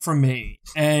you want from me?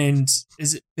 And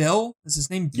is it Bill? Is his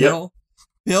name Bill? Yep.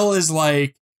 Bill is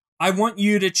like, I want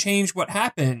you to change what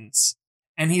happens.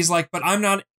 And he's like, but I'm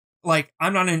not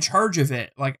I'm not in charge of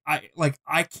it.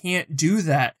 I can't do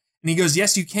that. And he goes,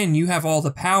 yes, you can. You have all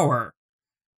the power.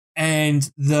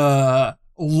 And the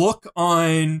look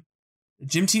on the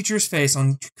gym teacher's face,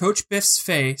 on Coach Biff's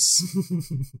face,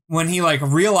 when he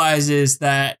realizes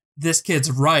that this kid's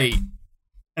right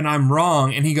and I'm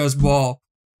wrong, and he goes, well,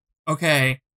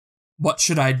 okay, what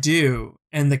should I do?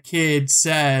 And the kid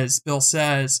says, Bill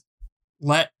says,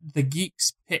 let the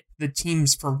geeks pick the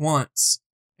teams for once.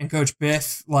 And Coach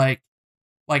Biff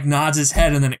nods his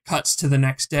head, and then it cuts to the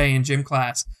next day in gym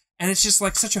class. And it's just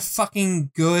such a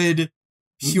fucking good,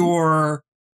 pure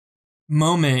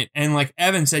moment. And like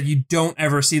Evan said, you don't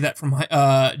ever see that from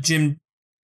gym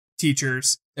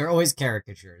teachers. They're always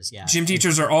caricatures, yeah. Gym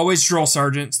teachers are always drill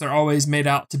sergeants. They're always made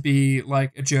out to be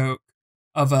like a joke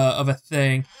of a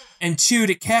thing. And two,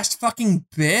 to cast fucking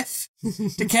Biff,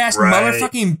 to cast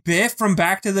motherfucking Biff from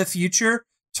Back to the Future,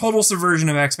 total subversion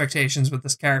of expectations with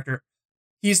this character.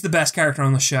 He's the best character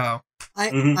on the show.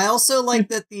 I also like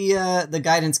that the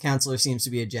guidance counselor seems to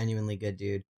be a genuinely good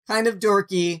dude. Kind of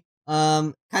dorky,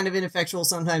 kind of ineffectual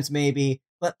sometimes maybe,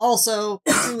 but also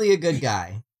truly a good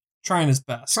guy. Trying his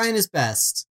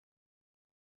best.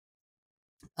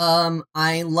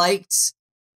 I liked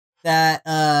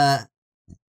that,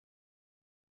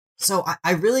 so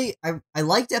I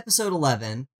liked episode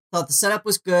 11. Thought the setup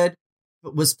was good,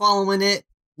 but was following it.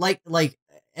 Like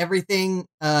everything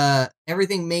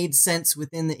made sense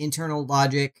within the internal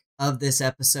logic of this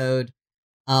episode.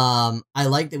 I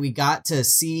like that we got to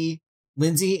see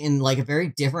Lindsay in like a very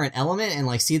different element and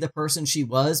like see the person she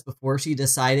was before she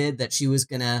decided that she was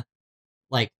gonna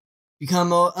like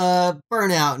become a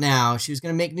burnout now. She was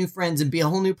gonna make new friends and be a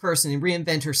whole new person and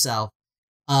reinvent herself.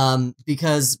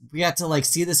 Because we got to like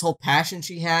see this whole passion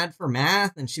she had for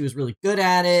math, and she was really good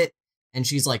at it, and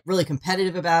she's like really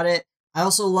competitive about it. I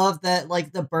also love that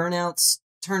like the burnouts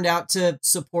turned out to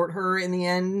support her in the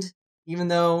end, even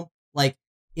though like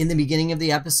in the beginning of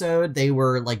the episode, they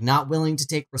were like not willing to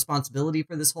take responsibility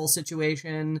for this whole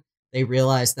situation. They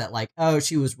realized that like, oh,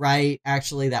 she was right.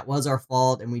 Actually, that was our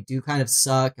fault, and we do kind of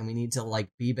suck, and we need to like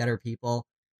be better people.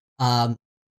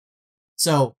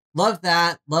 So loved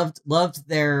that. Loved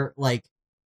their like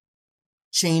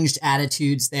changed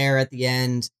attitudes there at the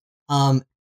end.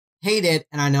 Hated,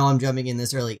 and I know I'm jumping in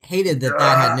this early, hated that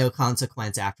had no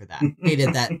consequence after that.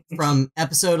 Hated that from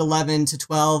episode 11 to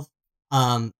 12,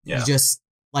 just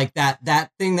like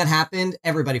that thing that happened,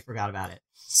 everybody forgot about it.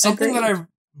 Something that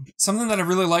I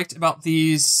really liked about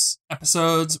these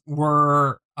episodes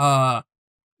were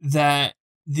that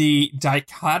the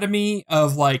dichotomy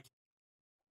of like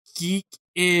geek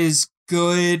is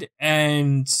good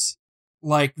and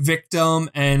like victim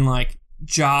and like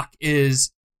jock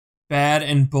is bad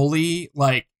and bully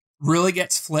like really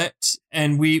gets flipped.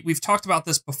 And we've talked about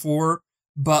this before,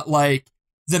 but like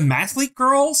the Mathlete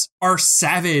girls are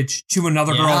savage to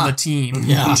another girl on the team.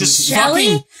 Yeah. Just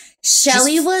Shelly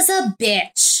was a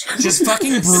bitch. Just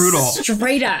fucking brutal.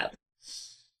 Straight up.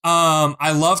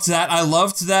 I loved that. I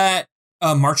loved that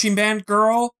marching band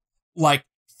girl like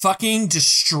fucking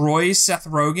destroys Seth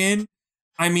Rogen.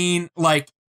 I mean, like,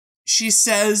 she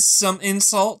says some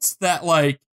insults that,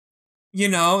 like, you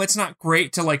know, it's not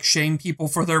great to, like, shame people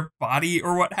for their body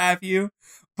or what have you.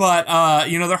 But,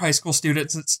 you know, they're high school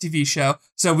students. It's a TV show.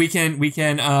 So we can,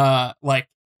 like,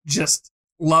 just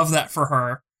love that for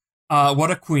her. What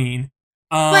a queen.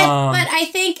 But I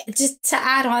think, just to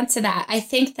add on to that, I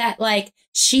think that, like,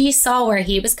 she saw where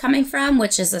he was coming from,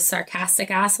 which is a sarcastic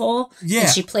asshole. Yeah. And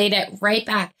she played it right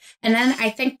back. And then I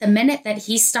think the minute that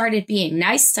he started being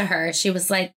nice to her, she was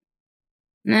like,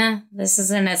 nah, this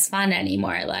isn't as fun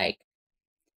anymore. Like,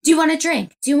 do you want a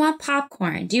drink? Do you want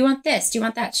popcorn? Do you want this? Do you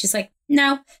want that? She's like,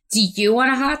 no. Do you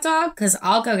want a hot dog? Because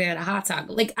I'll go get a hot dog.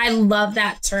 Like, I love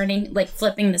that turning, like,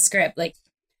 flipping the script. Like,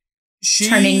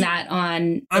 turning that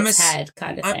on its head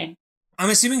kind of thing. I'm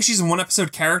assuming she's a one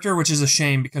episode character, which is a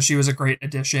shame because she was a great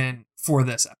addition for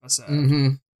this episode.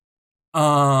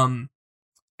 Mm-hmm.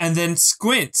 And then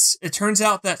Squints. It turns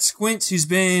out that Squints, who's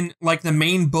been like the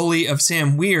main bully of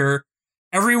Sam Weir,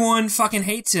 everyone fucking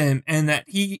hates him, and that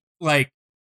he like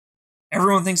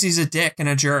everyone thinks he's a dick and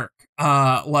a jerk.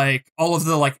 Like all of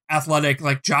the like athletic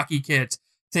like jockey kids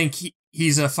think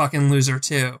he's a fucking loser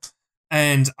too.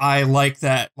 And I like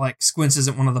that, like, Squints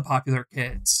isn't one of the popular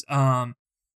kids. Because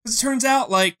it turns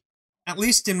out, like, at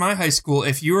least in my high school,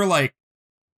 if you were, like,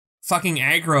 fucking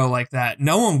aggro like that,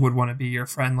 no one would want to be your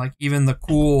friend. Like, even the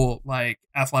cool, like,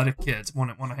 athletic kids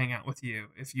wouldn't want to hang out with you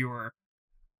if you were,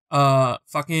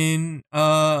 fucking,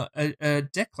 a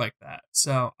dick like that.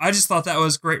 So, I just thought that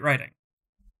was great writing.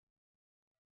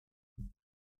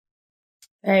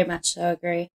 Very much so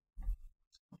agree.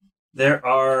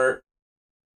 there's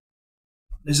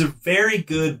a very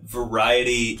good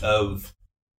variety of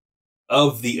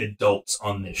the adults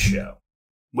on this show,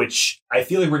 which I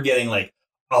feel like we're getting like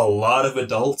a lot of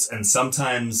adults, and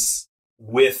sometimes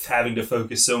with having to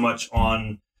focus so much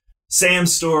on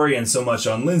Sam's story and so much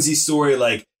on Lindsay's story,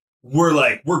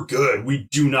 we're good. We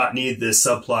do not need this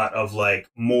subplot of like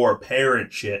more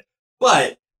parent shit,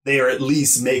 but they are at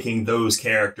least making those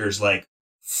characters like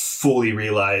fully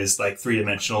realized, like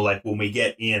three-dimensional. Like when we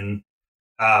get in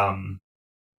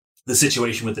the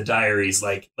situation with the diaries,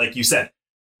 like you said,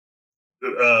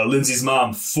 Lindsay's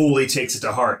mom fully takes it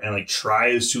to heart and like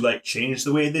tries to like change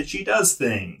the way that she does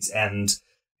things. And,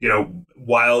 you know,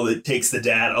 while it takes the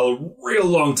dad a real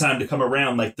long time to come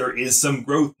around, like there is some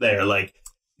growth there. Like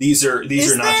these are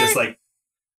not just like,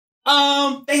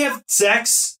 they have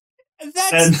sex.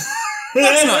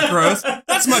 That's not growth.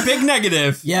 That's my big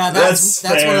negative. Yeah, that's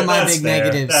one of my big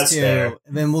negatives that's too. Fair.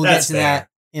 And then we'll get to that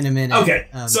in a minute. Okay,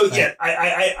 yeah,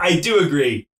 I do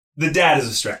agree. The dad is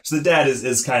a stretch. The dad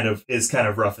is kind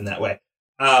of rough in that way.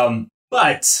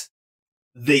 But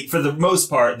for the most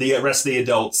part, the rest of the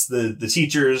adults, the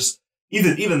teachers,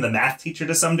 even the math teacher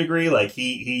to some degree, like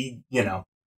he you know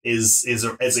is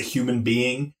as a human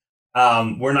being.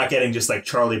 We're not getting just like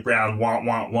Charlie Brown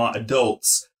want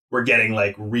adults. We're getting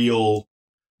like real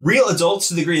adults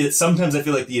to the degree that sometimes I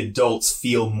feel like the adults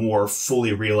feel more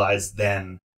fully realized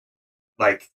than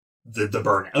like the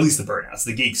burnout. At least the burnouts.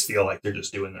 The geeks feel like they're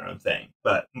just doing their own thing,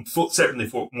 but certainly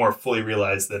more fully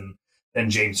realized than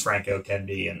James Franco can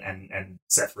be and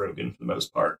Seth Rogen for the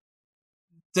most part.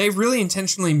 They really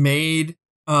intentionally made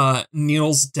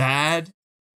Neil's dad,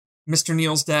 Mr.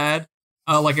 Neil's dad,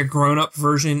 like a grown-up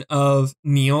version of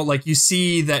Neil. Like you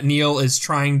see that Neil is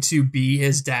trying to be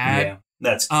his dad. Yeah,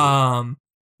 that's cool.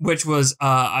 Which was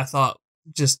I thought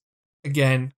just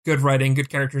again good writing, good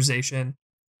characterization.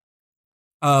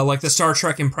 Like the Star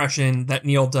Trek impression that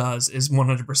Neil does is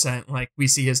 100% like we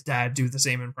see his dad do the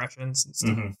same impressions and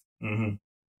stuff. Mm-hmm. Mm-hmm.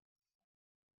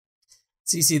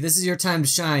 Cece, this is your time to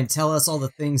shine. Tell us all the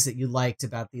things that you liked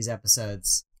about these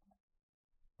episodes.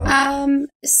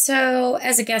 So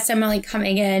as a guest, I'm only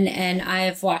coming in, and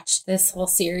I've watched this whole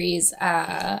series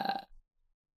a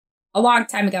long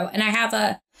time ago, and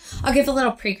I'll give a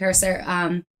little precursor.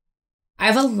 I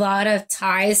have a lot of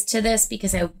ties to this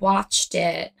because I watched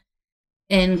it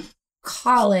in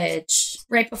college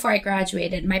right before I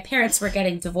graduated. My parents were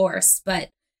getting divorced, but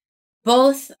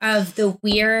both of the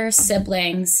Weir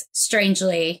siblings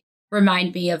strangely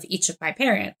remind me of each of my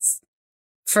parents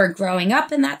for growing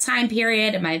up in that time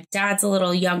period. And my dad's a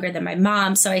little younger than my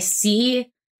mom, so I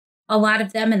see a lot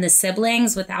of them in the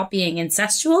siblings without being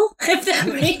incestual, if that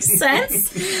makes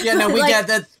sense. Yeah, no, we get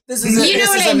that. This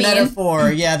is a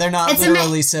metaphor. Yeah, they're not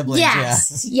literally siblings.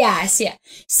 Yes, yeah.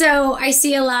 So I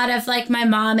see a lot of like my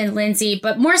mom and Lindsay,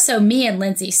 but more so me and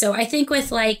Lindsay. So I think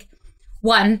with like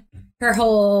her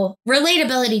whole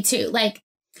relatability too. Like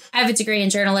I have a degree in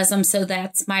journalism, so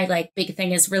that's my like big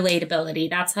thing is relatability.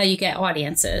 That's how you get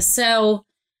audiences. So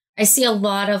I see a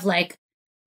lot of like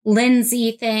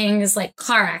Lindsay things, like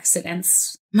car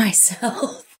accidents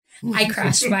myself. I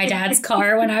crashed my dad's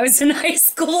car when I was in high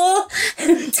school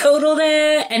and totaled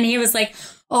it. And he was like,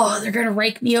 oh, they're going to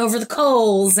rake me over the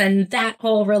coals. And that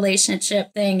whole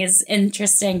relationship thing is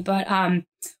interesting. But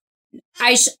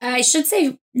I should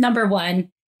say, number one,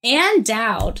 Ann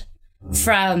Dowd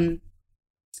from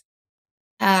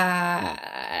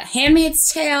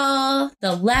Handmaid's Tale,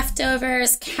 The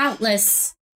Leftovers,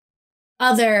 countless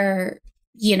other,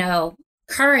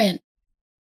 current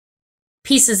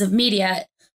pieces of media,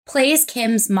 plays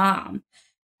Kim's mom.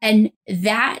 And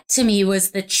that to me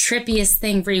was the trippiest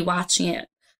thing rewatching it.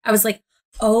 I was like,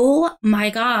 oh my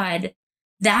God,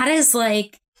 that is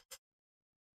like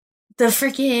the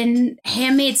freaking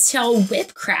Handmaid's Tale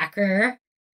whipcracker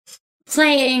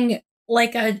playing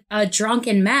like a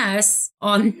drunken mess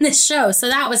on this show. So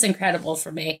that was incredible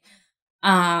for me.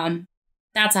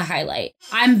 That's a highlight.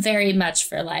 I'm very much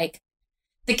for like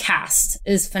the cast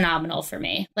is phenomenal for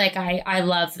me. Like I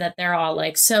love that they're all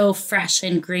like so fresh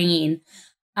and green.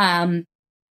 But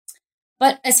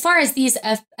as far as these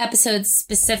episodes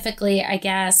specifically, I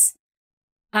guess,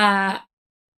 I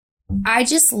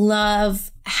just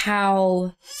love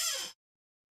how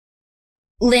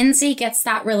Lindsay gets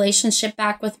that relationship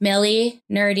back with Millie,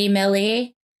 nerdy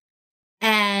Millie.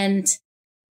 And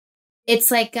it's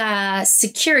like a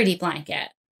security blanket.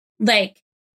 Like,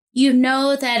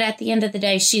 that at the end of the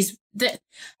day,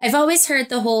 I've always heard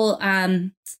the whole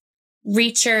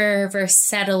reacher versus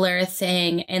settler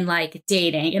thing in like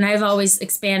dating. And I've always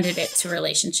expanded it to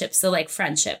relationships. So like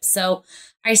friendships. So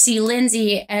I see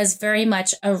Lindsay as very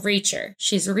much a reacher.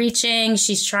 She's reaching,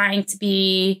 she's trying to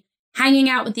be hanging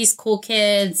out with these cool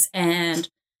kids and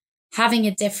having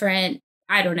a different,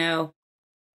 I don't know,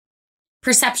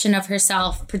 perception of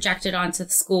herself projected onto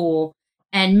the school.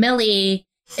 And Millie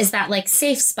is that like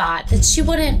safe spot that she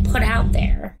wouldn't put out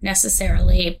there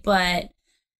necessarily, but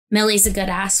Millie's a good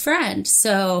ass friend.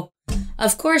 So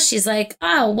of course she's like,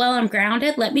 oh, well, I'm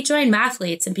grounded. Let me join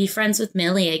Mathletes and be friends with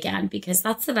Millie again, because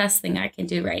that's the best thing I can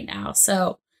do right now.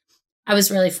 So I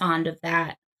was really fond of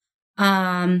that.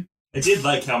 I did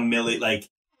like how Millie, like,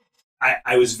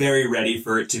 I was very ready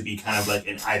for it to be kind of like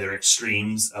in either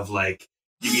extremes of like,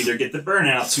 you either get the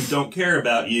burnouts who don't care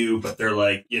about you, but they're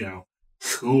like, you know,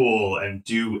 cool and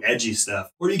do edgy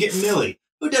stuff. Or you get Millie,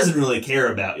 who doesn't really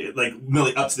care about you. Like,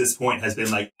 Millie up to this point has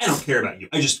been like, I don't care about you.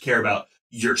 I just care about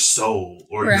your soul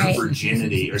or right. your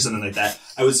virginity or something like that.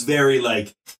 I was very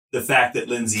like, the fact that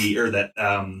Lindsay or that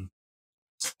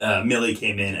Millie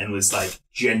came in and was like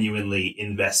genuinely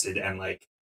invested and like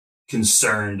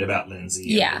concerned about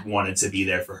Lindsay and wanted to be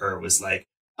there for her was like,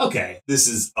 okay, this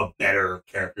is a better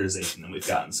characterization than we've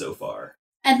gotten so far.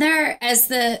 And there,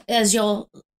 as you'll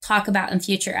talk about in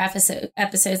future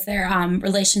episodes, their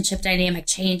relationship dynamic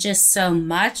changes so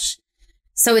much.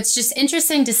 So it's just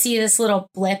interesting to see this little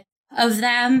blip of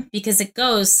them, because it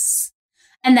goes,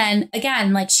 and then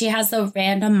again, like, she has the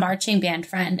random marching band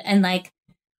friend, and like,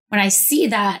 when I see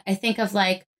that, I think of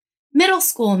like middle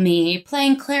school me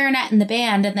playing clarinet in the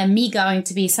band, and then me going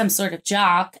to be some sort of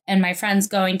jock and my friends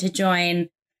going to join,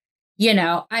 you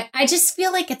know, I just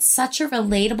feel like it's such a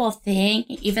relatable thing,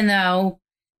 even though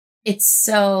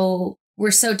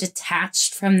we're so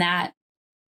detached from that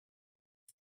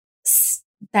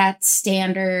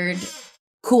standard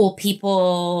cool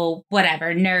people,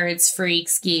 whatever, nerds,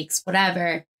 freaks, geeks,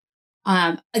 whatever.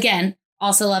 Again,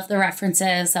 also love the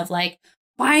references of like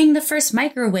buying the first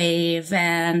microwave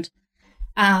and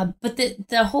but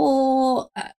the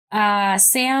whole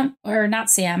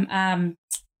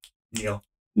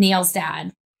Neil's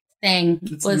dad thing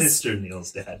it's was Mr.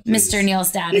 Neil's dad. Mr.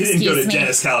 Neil's dad. He didn't go to me.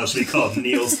 Dennis College to be called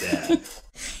Neil's dad.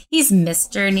 He's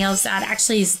Mr. Neil's dad.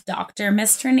 Actually, he's Dr.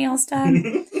 Mr. Neil's dad.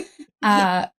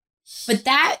 But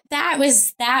that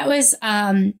was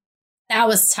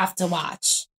tough to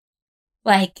watch.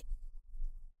 Like,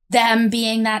 them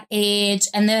being that age,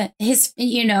 and his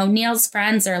Neil's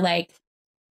friends are like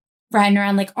riding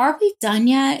around like, are we done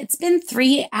yet? It's been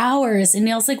 3 hours. And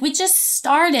Neil's like, we just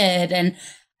started. And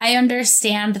I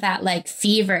understand that like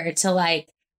fever to like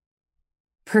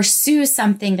pursue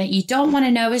something that you don't want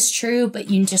to know is true, but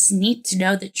you just need to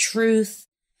know the truth.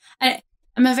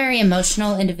 I'm a very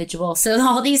emotional individual, so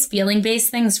all these feeling-based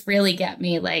things really get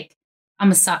me. Like,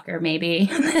 I'm a sucker,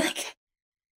 maybe.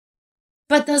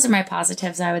 But those are my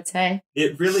positives, I would say.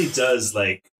 It really does,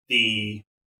 like, we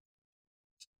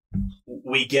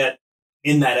get,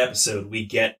 in that episode, we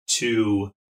get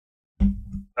to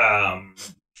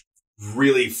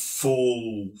really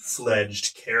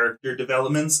full-fledged character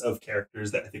developments of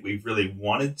characters that I think we've really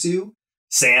wanted to.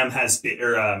 Sam has been,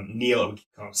 or Neil, we keep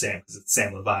calling him Sam because it's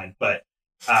Sam Levine, but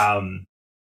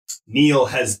Neil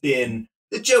has been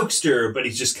the jokester, but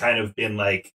he's just kind of been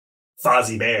like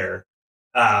Fozzie Bear.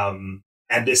 And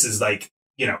this is like,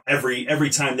 you know, every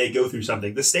time they go through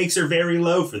something, the stakes are very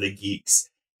low for the geeks.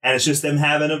 And it's just them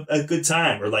having a good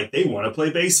time, or like they want to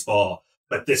play baseball.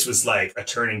 But this was like a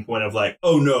turning point of like,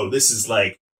 oh no, this is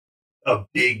like a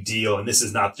big deal. And this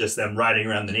is not just them riding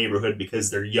around the neighborhood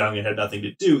because they're young and have nothing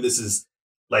to do. This is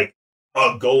like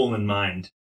a goal in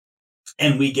mind.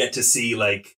 And we get to see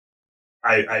like,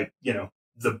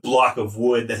 the block of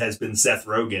wood that has been Seth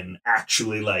Rogen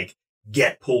actually like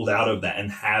get pulled out of that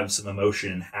and have some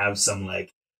emotion and have some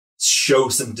like show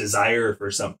some desire for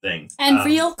something and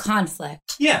real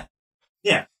conflict. Yeah.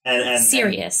 And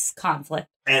serious conflict.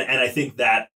 And I think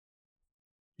that,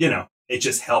 you know, it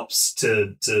just helps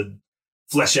to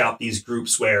flesh out these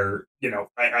groups where, you know,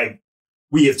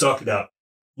 we have talked about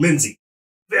Lindsay,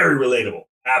 very relatable.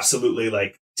 Absolutely,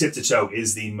 like tip to toe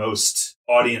is the most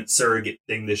audience surrogate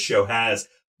thing this show has.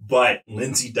 But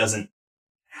Lindsay doesn't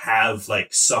have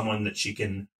like someone that she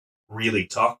can really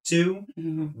talk to,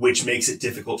 which makes it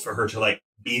difficult for her to like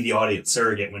be the audience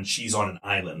surrogate when she's on an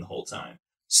island the whole time.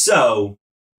 So,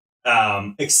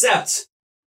 except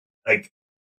like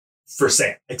for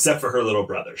Sam, except for her little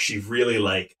brother, she really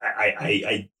like,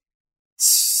 I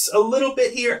a little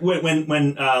bit here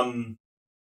when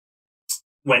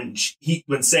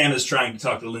Sam is trying to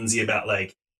talk to Lindsay about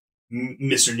like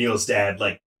Mr. Neil's dad,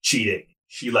 like cheating,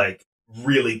 she like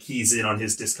really keys in on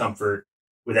his discomfort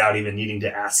without even needing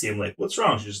to ask him like, what's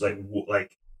wrong? She's just like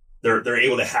they're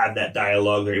able to have that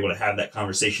dialogue. They're able to have that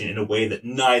conversation in a way that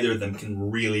neither of them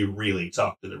can really, really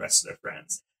talk to the rest of their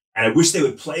friends. And I wish they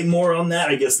would play more on that.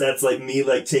 I guess that's like me,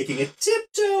 like taking a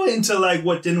tiptoe into like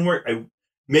what didn't work.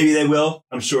 Maybe they will.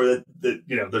 I'm sure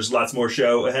that there's lots more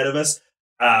show ahead of us.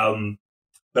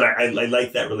 But I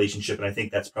like that relationship, and I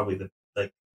think that's probably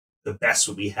the best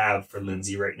what we have for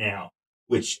Lindsay right now,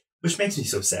 which makes me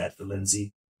so sad for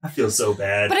Lindsay. I feel so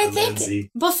bad but for I think Lindsay.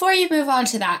 Before you move on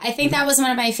to that, I think that was one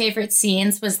of my favorite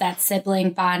scenes, was that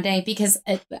sibling bonding, because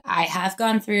I have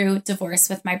gone through divorce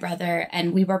with my brother,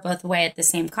 and we were both away at the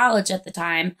same college at the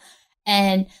time.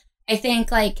 And I think,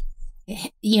 like,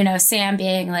 Sam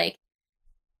being like,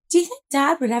 do you think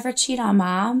Dad would ever cheat on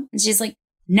Mom? And she's like,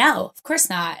 no, of course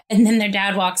not. And then their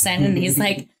dad walks in and he's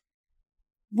like,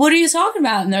 what are you talking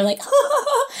about? And they're like,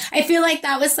 I feel like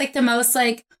that was like the most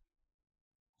like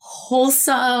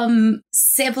wholesome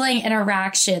sibling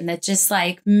interaction that just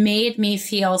like made me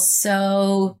feel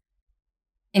so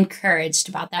encouraged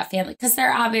about that family, because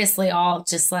they're obviously all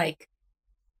just like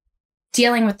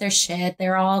dealing with their shit.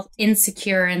 They're all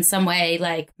insecure in some way,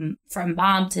 like from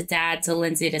Mom to Dad to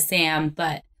Lindsay to Sam.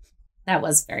 But that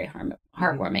was very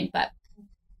heartwarming. But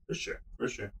for sure.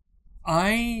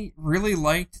 I really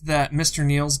liked that Mr.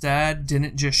 Neal's dad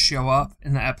didn't just show up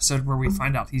in the episode where we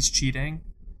find out he's cheating.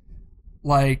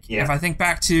 Like, if I think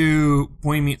back to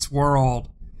Boy Meets World,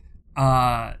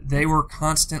 they were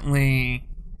constantly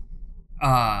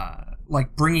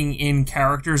like bringing in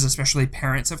characters, especially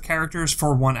parents of characters,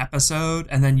 for one episode,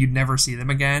 and then you'd never see them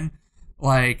again.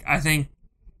 Like, I think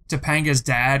Topanga's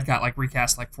dad got like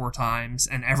recast like 4 times,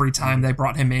 and every time they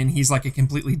brought him in, he's like a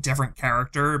completely different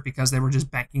character because they were just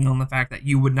banking on the fact that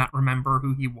you would not remember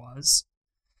who he was.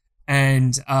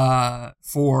 And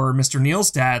for Mr. Neal's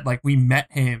dad, like, we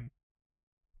met him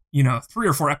 3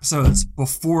 or 4 episodes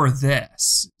before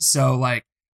this, so like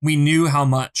we knew how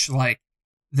much like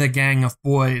the gang of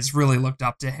boys really looked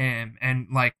up to him, and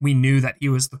like we knew that he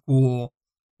was the cool,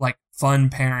 like, fun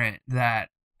parent that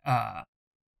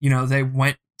they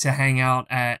went to hang out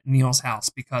at Neal's house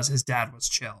because his dad was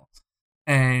chill.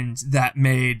 And that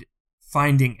made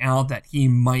finding out that he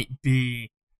might be,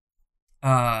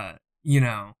 a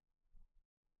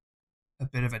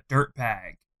bit of a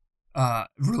dirtbag,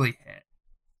 really hit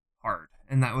hard.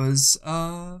 And that was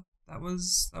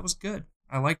good.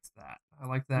 I liked that. I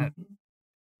liked that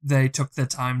they took the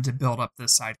time to build up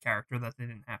this side character that they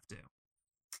didn't have to.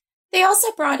 They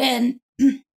also brought in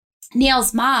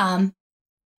Neal's mom,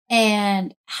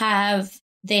 and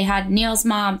they had Neal's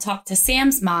mom talk to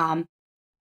Sam's mom,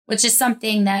 which is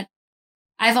something that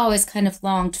I've always kind of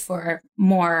longed for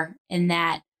more, in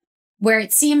that, where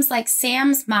it seems like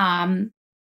Sam's mom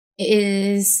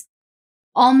is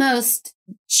almost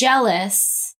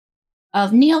jealous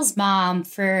of Neal's mom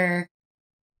for,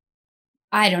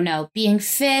 I don't know, being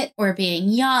fit or being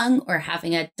young or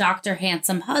having a Dr.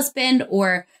 Handsome husband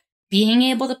or being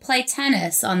able to play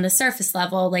tennis on the surface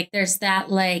level. Like, there's that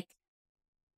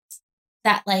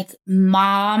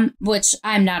mom, which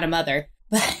I'm not a mother,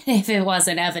 but if it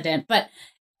wasn't evident, but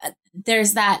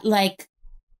there's that like,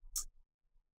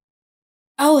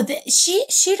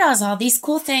 she does all these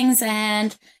cool things,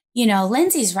 and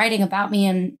Lindsay's writing about me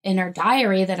in her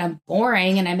diary that I'm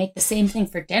boring and I make the same thing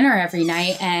for dinner every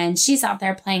night, and she's out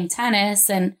there playing tennis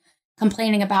and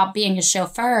complaining about being a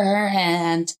chauffeur.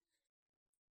 And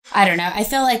I don't know. I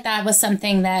feel like that was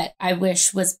something that I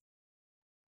wish was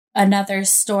another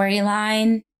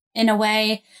storyline in a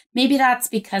way. Maybe that's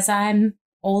because I'm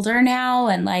older now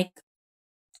and like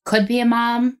could be a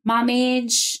mom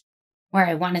age, where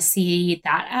I want to see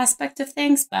that aspect of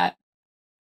things. But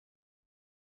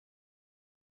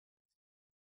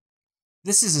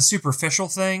this is a superficial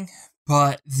thing,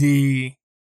 but the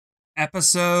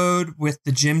episode with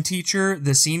the gym teacher,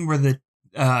 the scene where the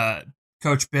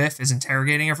Coach Biff is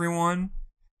interrogating everyone,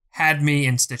 had me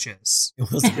in stitches.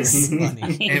 It was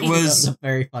funny. It was a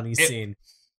very funny scene.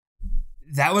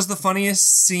 That was the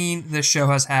funniest scene this show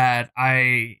has had.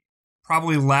 I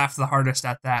probably laughed the hardest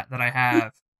at that I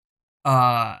have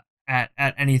at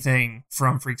anything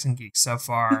from Freaks and Geeks so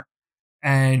far.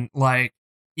 And like,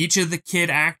 each of the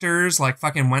kid actors like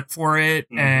fucking went for it,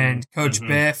 and Coach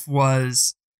Biff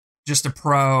was just a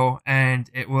pro, and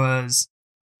it was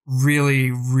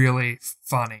really, really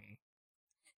funny.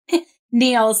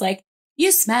 Neal's like,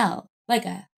 you smell like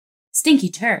a stinky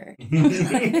turd.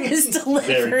 His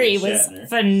delivery was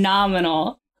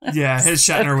phenomenal. Yeah, his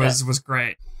Shatner was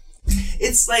great.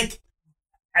 It's like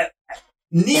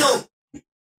Neal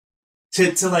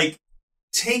to like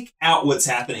take out what's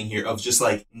happening here of just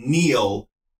like Neal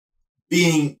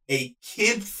being a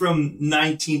kid from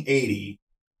 1980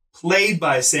 played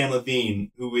by Sam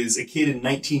Levine, who is a kid in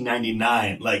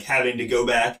 1999, like having to go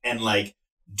back and like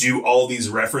do all these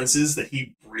references that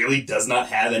he really does not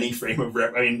have any frame of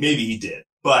reference. I mean, maybe he did,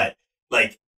 but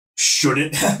like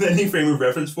shouldn't have any frame of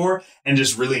reference for, and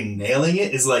just really nailing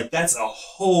it is like, that's a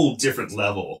whole different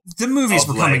level. The movies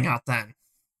were coming like, out then.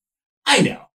 I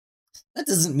know. That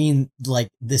doesn't mean like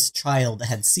this child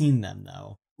had seen them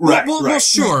though. Right. Well,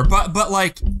 sure, but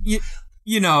like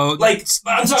you know, like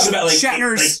I'm talking about like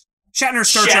Shatner's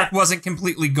Star Trek wasn't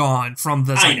completely gone from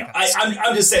the zeitgeist. I know.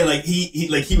 I'm just saying, like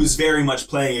he was very much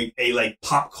playing a like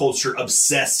pop culture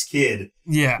obsessed kid.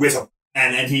 Yeah.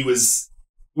 And he was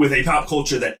with a pop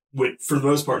culture that would, for the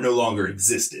most part, no longer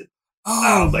existed.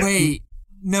 Oh wait,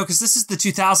 no, because this is the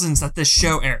 2000s that this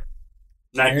show aired.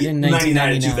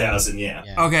 99 to 2000, yeah.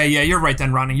 Okay, yeah, you're right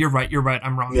then, Ronnie. You're right.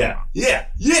 I'm wrong. Yeah.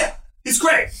 He's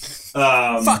great.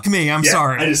 Fuck me. I'm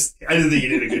sorry. I didn't think he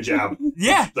did a good job.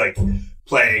 Yeah. Like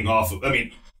playing off of. I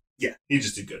mean, yeah, he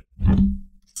just did good. Can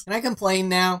I complain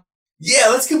now? Yeah,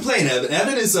 let's complain, Evan.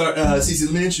 Evan is our. Cece,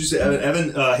 let me introduce you to Evan.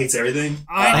 Evan hates everything.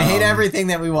 I hate everything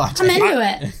that we watch. I'm into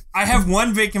it. I have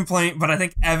one big complaint, but I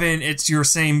think Evan, it's your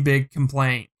same big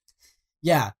complaint.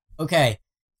 Yeah. Okay.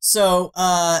 So,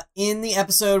 in the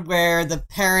episode where the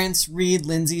parents read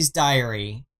Lindsay's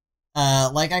diary,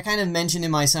 like I kind of mentioned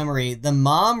in my summary, the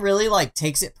mom really like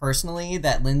takes it personally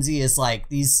that Lindsay is like,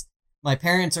 my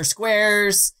parents are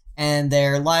squares and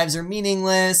their lives are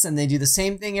meaningless and they do the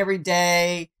same thing every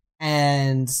day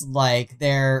and like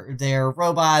they're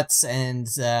robots and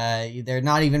they're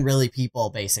not even really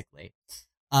people, basically.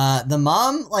 The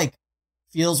mom like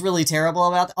feels really terrible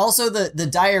about that. Also, the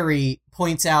diary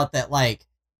points out that like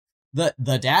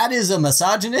the dad is a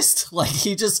misogynist. Like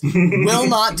he just will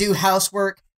not do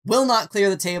housework, will not clear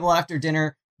the table after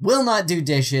dinner, will not do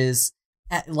dishes,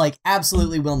 like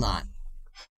absolutely will not.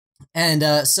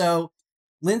 And so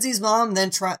Lindsay's mom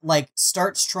then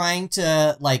starts trying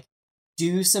to like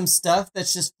do some stuff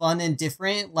that's just fun and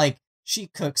different. Like she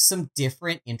cooks some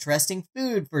different, interesting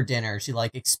food for dinner. She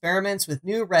like experiments with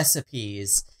new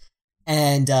recipes.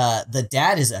 And the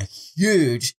dad is a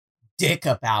huge dick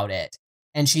about it.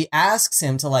 And she asks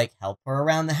him to like help her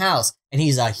around the house. And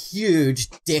he's a huge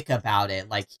dick about it.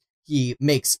 Like he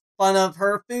makes fun of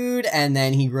her food and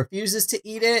then he refuses to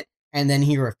eat it. And then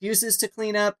he refuses to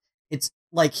clean up. It's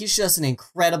like he's just an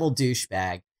incredible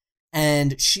douchebag.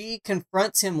 And she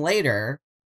confronts him later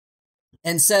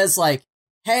and says like,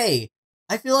 hey,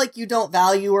 I feel like you don't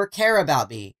value or care about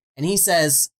me. And he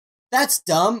says, that's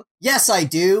dumb. Yes, I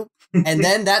do. And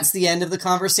then that's the end of the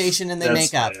conversation and they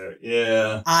make up. Fair.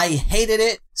 Yeah. I hated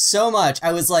it so much.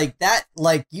 I was like,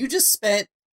 you just spent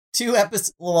it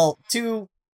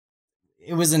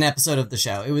was an episode of the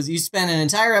show. You spent an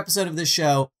entire episode of the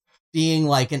show being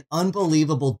like an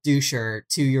unbelievable doucher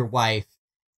to your wife.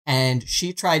 And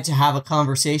she tried to have a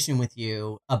conversation with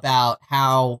you about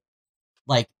how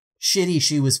like shitty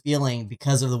she was feeling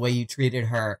because of the way you treated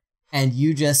her. And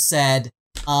you just said,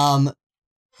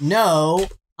 no,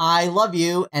 I love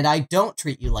you and I don't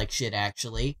treat you like shit,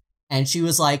 actually. And she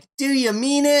was like, do you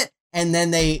mean it? And then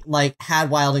they like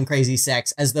had wild and crazy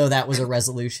sex as though that was a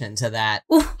resolution to that.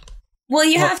 Well,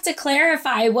 you have to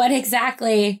clarify what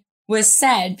exactly was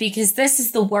said because this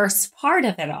is the worst part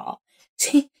of it all.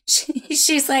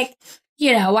 She's like,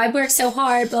 you know, I work so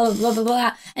hard, blah, blah, blah, blah,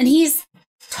 blah. And he's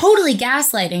totally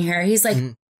gaslighting her. He's like,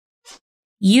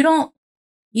 you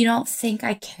don't think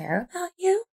I care about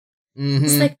you? Mm-hmm.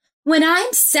 It's like, when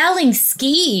I'm selling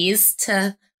skis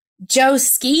to Joe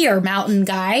Skier mountain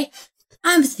guy,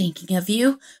 I'm thinking of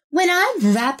you. When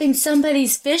I'm wrapping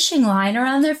somebody's fishing line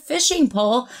around their fishing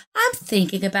pole, I'm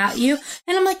thinking about you.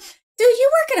 And I'm like, dude,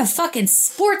 you work in a fucking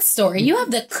sports store. You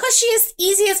have the cushiest,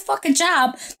 easiest fucking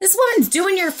job. This woman's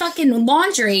doing your fucking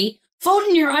laundry,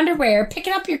 folding your underwear,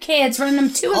 picking up your kids, running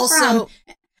them to and from.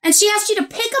 And she asked you to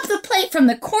pick up the plate from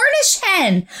the Cornish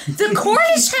hen. The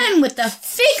Cornish hen with the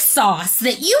fig sauce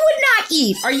that you would not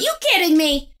eat. Are you kidding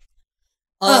me?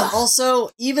 Also,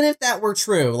 even if that were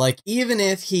true, like even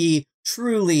if he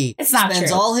truly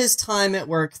spends all his time at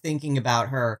work thinking about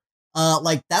her,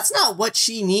 like that's not what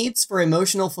she needs for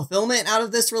emotional fulfillment out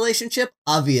of this relationship,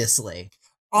 obviously.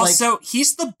 Also,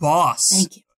 he's the boss.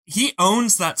 Thank you. He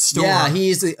owns that store. Yeah,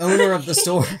 he's the owner of the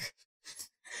store.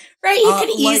 Right, he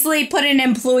could easily put an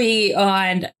employee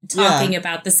on talking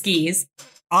about the skis.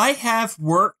 I have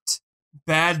worked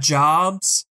bad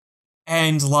jobs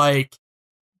and, like,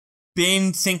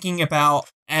 been thinking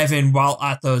about Evan while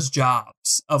at those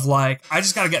jobs. Of, like, I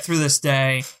just gotta get through this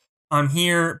day. I'm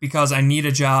here because I need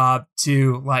a job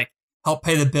to, like, help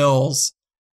pay the bills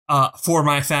for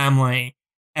my family.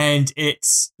 And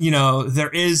it's, you know, there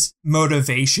is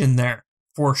motivation there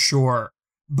for sure.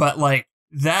 But like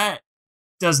that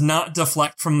does not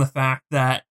deflect from the fact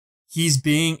that he's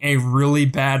being a really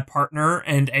bad partner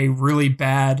and a really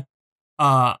bad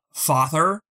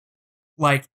father,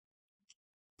 like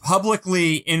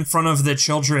publicly in front of the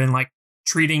children, like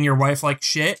treating your wife like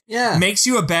shit, makes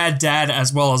you a bad dad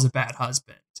as well as a bad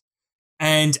husband.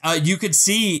 And you could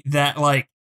see that like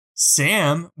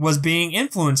Sam was being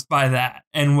influenced by that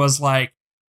and was like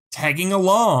tagging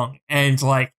along, and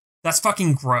like that's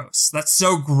fucking gross. That's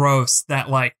so gross that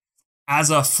like as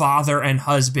a father and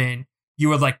husband you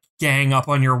would like gang up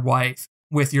on your wife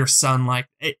with your son. Like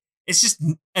it's just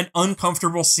an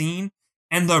uncomfortable scene,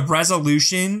 and the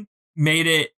resolution made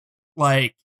it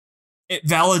like it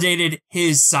validated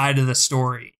his side of the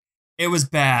story. It was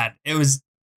bad. It was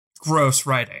gross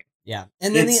writing. Yeah.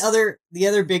 And then the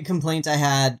other big complaint I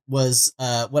had was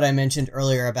what I mentioned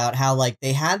earlier about how like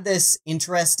they had this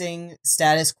interesting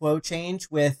status quo change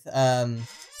with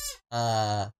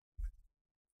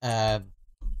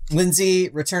Lindsay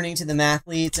returning to the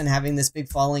Mathletes and having this big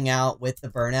falling out with the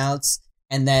Burnouts,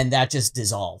 and then that just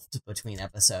dissolved between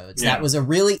episodes. Yeah. That was a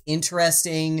really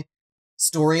interesting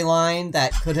storyline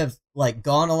that could have like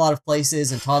gone a lot of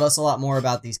places and taught us a lot more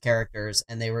about these characters,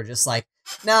 and they were just like,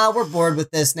 nah, we're bored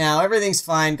with this now. Everything's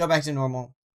fine. Go back to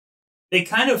normal. They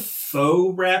kind of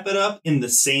faux wrap it up in the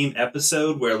same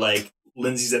episode where like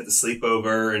Lindsay's at the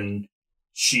sleepover and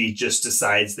she just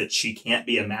decides that she can't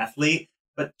be a mathlete,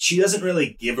 but she doesn't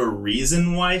really give a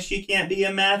reason why she can't be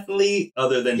a mathlete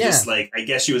other than just like, I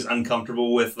guess she was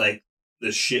uncomfortable with like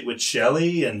the shit with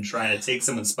Shelley and trying to take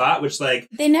someone's spot, which like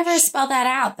they never spell that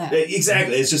out though.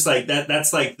 Exactly. It's just like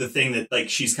that's like the thing that like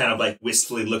she's kind of like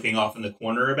wistfully looking off in the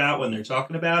corner about when they're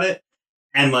talking about it.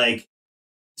 And like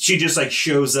she just like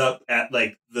shows up at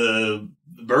like the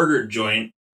burger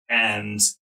joint, and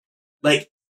like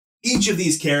each of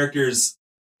these characters,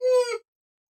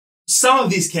 some of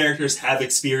these characters have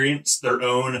experienced their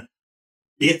own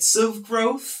bits of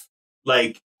growth,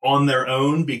 like on their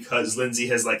own, because Lindsay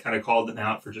has like kind of called them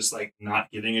out for just like not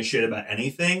giving a shit about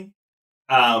anything.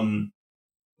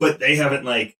 But they haven't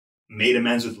like made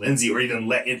amends with Lindsay or even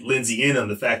let Lindsay in on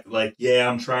the fact that like, yeah,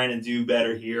 I'm trying to do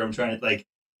better here. I'm trying to like,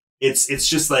 it's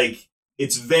just like,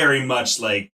 it's very much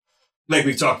like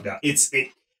we've talked about.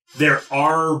 There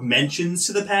are mentions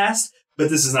to the past, but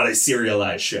this is not a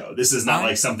serialized show. This is not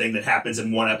like something that happens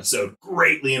in one episode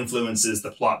greatly influences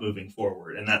the plot moving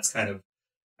forward. And that's kind of,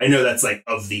 I know that's like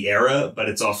of the era, but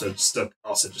it's also just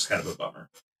kind of a bummer.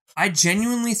 I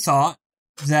genuinely thought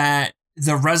that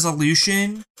the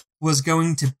resolution was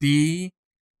going to be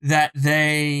that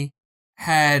they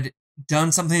had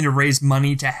done something to raise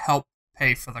money to help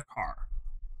pay for the car.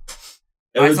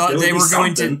 I thought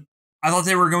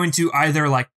they were going to either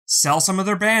like sell some of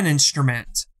their band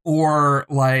instruments or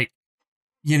like,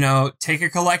 you know, take a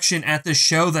collection at the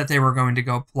show that they were going to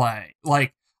go play.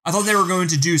 Like, I thought they were going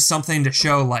to do something to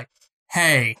show like,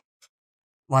 hey,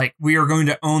 like we are going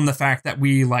to own the fact that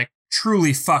we like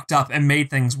truly fucked up and made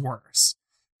things worse.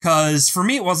 Because for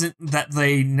me, it wasn't that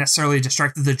they necessarily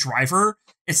distracted the driver.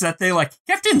 It's that they like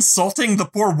kept insulting the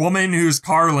poor woman whose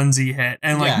car Lindsay hit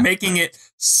and like making it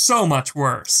so much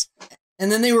worse.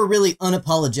 And then they were really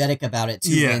unapologetic about it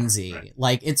to Lindsay. Right.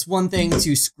 Like, it's one thing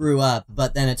to screw up,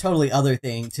 but then a totally other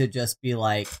thing to just be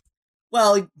like,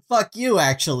 well, fuck you,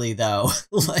 actually, though.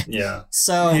 Like,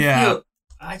 so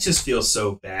I just feel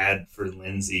so bad for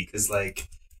Lindsay because, like,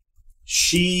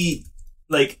 she,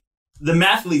 like, the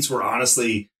Mathletes were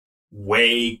honestly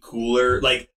way cooler.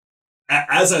 Like,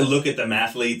 as I look at the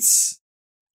Mathletes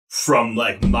from,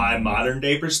 like, my modern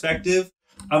day perspective,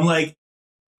 I'm like,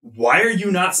 why are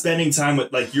you not spending time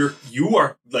with, like, you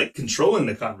are, like, controlling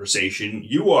the conversation.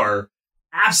 You are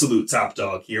absolute top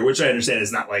dog here, which I understand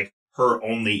is not, like, her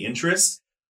only interest.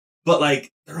 But,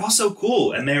 like, they're also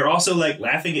cool. And they're also, like,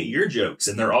 laughing at your jokes.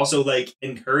 And they're also, like,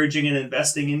 encouraging and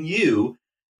investing in you.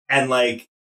 And, like,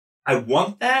 I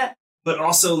want that. But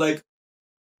also, like,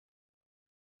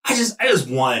 I just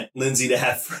want Lindsay to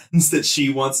have friends that she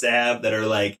wants to have that are,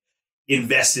 like,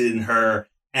 invested in her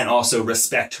and also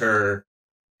respect her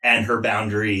and her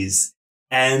boundaries.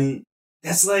 And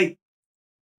that's like,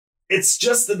 it's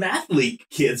just the Mathlete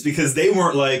kids because they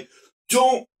weren't like,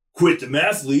 don't quit the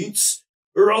Mathletes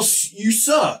or else you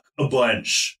suck a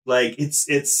bunch. Like,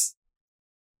 it's,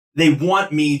 they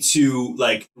want me to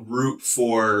like root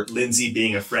for Lindsay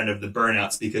being a friend of the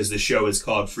Burnouts because the show is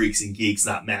called Freaks and Geeks,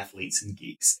 not Mathletes and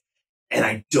Geeks. And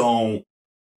I don't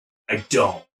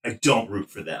root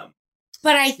for them.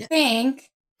 But I think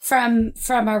from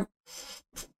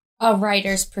a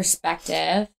writer's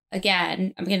perspective,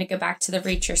 again, I'm going to go back to the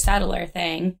Reacher Settler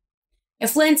thing.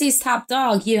 If Lindsay's top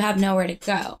dog, you have nowhere to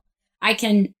go. I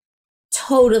can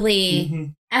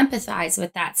totally empathize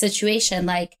with that situation.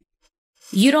 Like,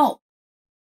 you don't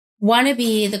want to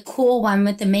be the cool one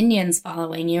with the minions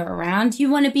following you around.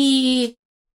 You want to be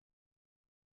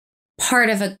part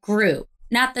of a group,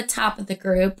 not the top of the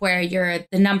group where you're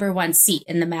the number one seat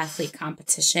in the mathlete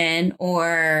competition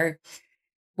or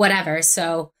whatever.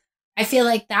 So I feel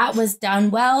like that was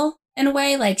done well in a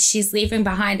way. Like, she's leaving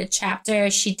behind a chapter.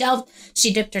 She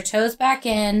dipped her toes back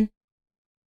in.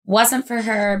 Wasn't for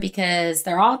her because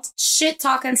they're all shit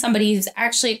talking somebody who's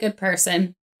actually a good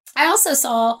person. I also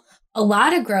saw a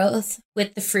lot of growth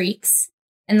with the freaks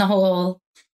and the whole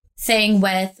thing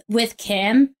with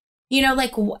Kim. You know,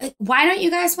 like, why don't you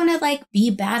guys want to, like,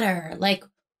 be better? Like,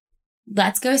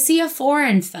 let's go see a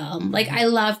foreign film. Like, I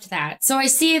loved that. So I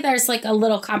see there's, like, a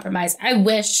little compromise. I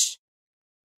wish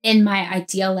in my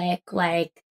idyllic,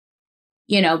 like,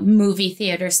 you know, movie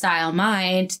theater style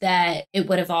mind that it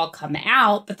would have all come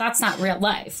out, but that's not real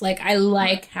life. Like, I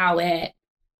like how it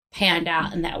panned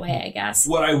out in that way, I guess.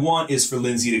 What I want is for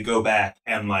Lindsay to go back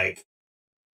and, like,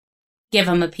 give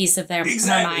them a piece of their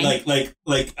mind.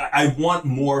 Like I want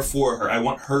more for her. I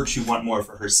want her to want more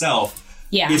for herself.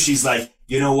 Yeah. If she's like,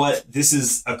 you know what, this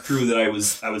is a crew that I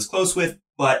was close with,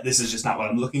 but this is just not what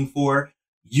I'm looking for.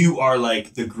 You are,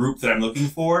 like, the group that I'm looking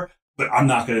for, but I'm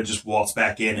not going to just waltz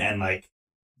back in and, like,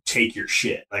 take your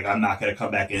shit. Like, I'm not going to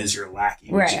come back in as your lackey,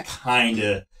 which it kind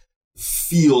of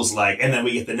feels like. And then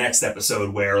we get the next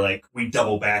episode where, like, we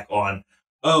double back on,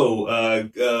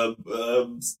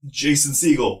 Jason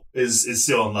Segel is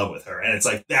still in love with her. And it's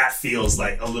like, that feels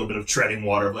like a little bit of treading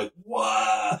water of, like,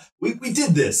 what? We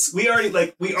did this. We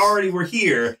already were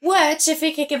here. Which, if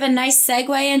we could give a nice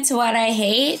segue into what I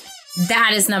hate,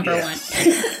 that is number one.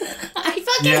 I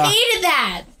fucking hated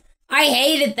that. I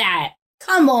hated that.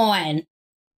 Come on.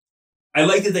 I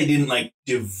like that they didn't, like,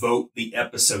 devote the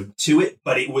episode to it,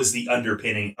 but it was the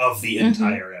underpinning of the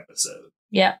entire episode.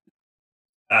 Yep.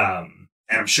 And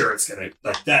I'm sure it's gonna,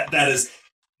 like, that is,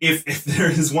 if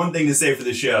there is one thing to say for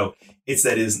the show, it's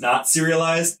that it is not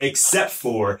serialized, except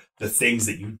for the things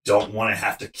that you don't want to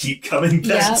have to keep coming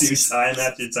back to time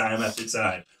after time after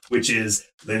time, which is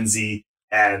Lindsay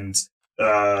and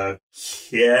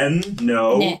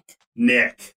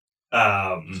Nick.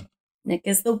 Nick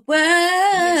is the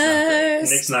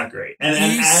worst. Nick's not great. And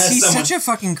he's such a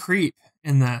fucking creep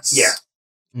in this. Yeah.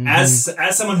 As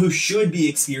someone who should be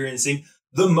experiencing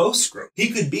the most growth, he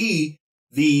could be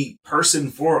the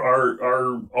person for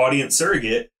our audience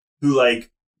surrogate who, like,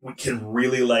 can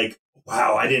really, like,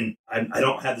 wow, I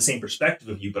don't have the same perspective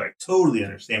of you, but I totally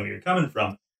understand where you're coming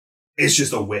from. It's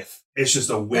just a whiff. It's just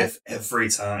a whiff every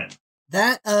time.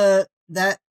 That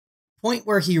point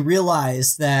where he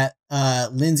realized that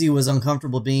Lindsay was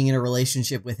uncomfortable being in a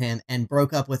relationship with him and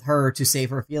broke up with her to save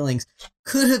her feelings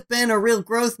could have been a real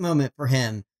growth moment for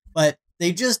him, but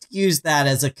they just used that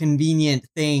as a convenient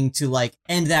thing to, like,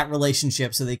 end that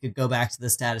relationship so they could go back to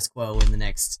the status quo in the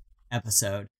next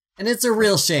episode. And it's a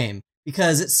real shame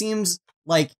because it seems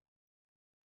like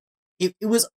it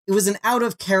was an out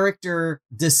of character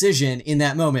decision in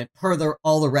that moment per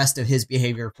all the rest of his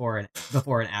behavior before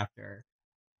and after.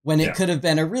 When it could have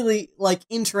been a really, like,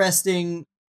 interesting,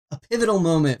 a pivotal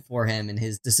moment for him in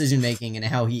his decision making and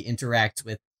how he interacts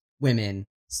with women.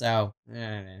 So,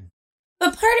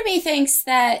 But part of me thinks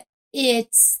that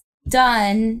it's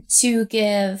done to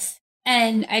give,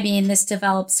 and I mean, this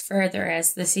develops further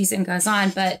as the season goes on,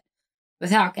 but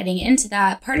without getting into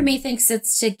that, part of me thinks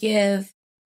it's to give,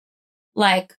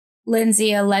 like,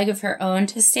 Lindsay a leg of her own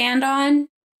to stand on,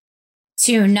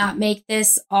 to not make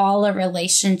this all a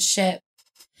relationship.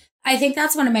 I think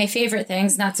that's one of my favorite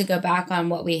things, not to go back on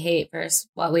what we hate versus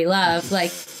what we love,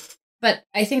 like, but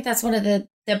I think that's one of the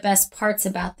best parts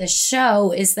about this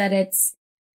show is that it's,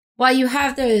 while you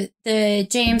have the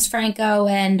James Franco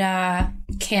and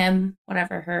Kim,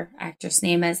 whatever her actress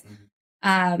name is,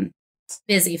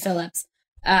 Busy Phillips,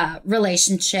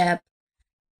 relationship,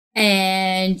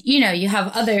 and, you know, you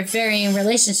have other varying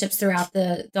relationships throughout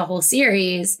the whole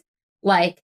series,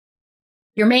 like,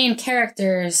 your main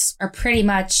characters are pretty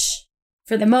much,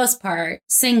 for the most part,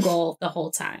 single the whole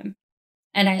time.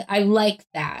 And I like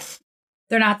that.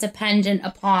 They're not dependent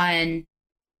upon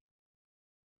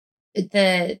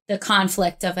the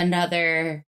conflict of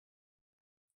a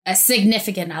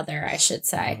significant other, I should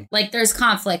say. Like, there's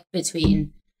conflict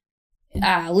between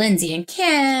Lindsay and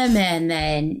Kim, and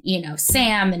then, you know,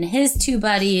 Sam and his two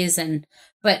buddies,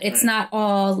 but it's not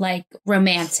all, like,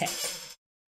 romantic.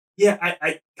 Yeah,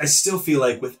 I still feel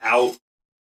like without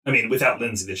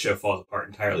Lindsay, the show falls apart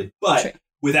entirely. But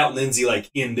without Lindsay, like,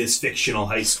 in this fictional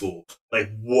high school,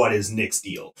 like, what is Nick's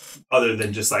deal? Other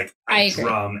than just, like, I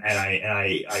drum and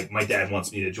I my dad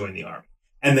wants me to join the army.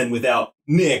 And then without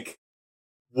Nick,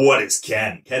 what is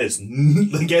Ken? Ken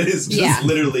is just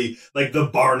literally like the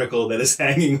barnacle that is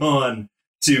hanging on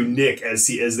to Nick as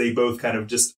they both kind of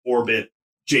just orbit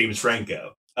James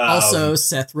Franco. Also,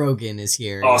 Seth Rogen is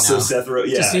here. Also, Seth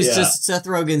Rogen. Just Seth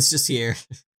Rogen's just here.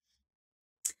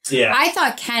 Yeah. I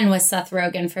thought Ken was Seth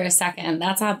Rogen for a second.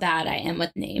 That's how bad I am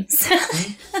with names.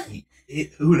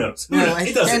 Who knows?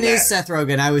 Ken is Seth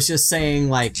Rogen. I was just saying,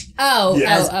 like,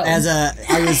 I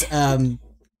was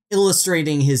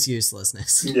illustrating his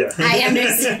uselessness. Yeah. I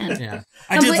understand. Yeah.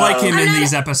 I did like him in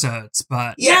these episodes,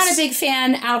 but not a big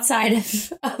fan outside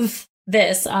of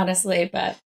this, honestly,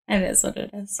 but it is what it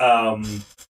is.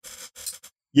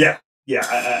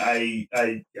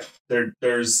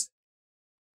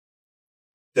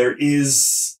 There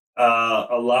is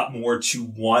a lot more to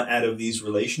want out of these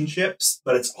relationships,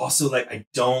 but it's also like I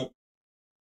don't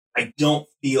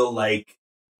feel like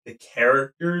the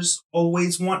characters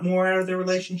always want more out of their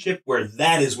relationship, where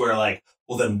that is where, like,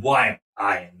 well, then why am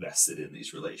I invested in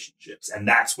these relationships? And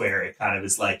that's where it kind of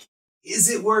is like, is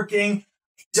it working?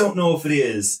 I don't know if it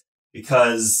is,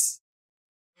 because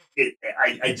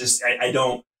I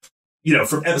don't,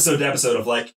 from episode to episode of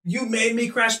like, you made me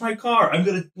crash my car, I'm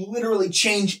going to literally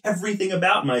change everything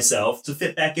about myself to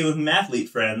fit back in with my athlete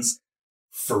friends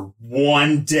for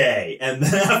one day. And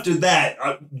then after that,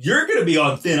 you're going to be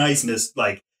on thin ice, miss.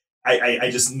 Like, I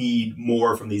just need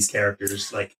more from these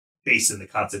characters, like, based on the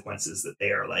consequences that they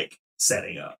are, like,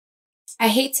 setting up.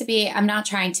 I'm not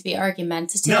trying to be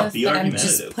argumentative, I'm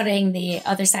just putting the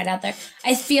other side out there.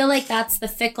 I feel like that's the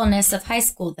fickleness of high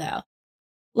school, though.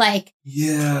 Like,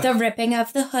 the ripping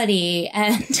of the hoodie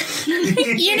and,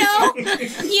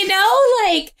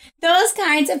 like those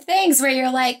kinds of things where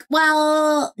you're like,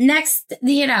 well, next,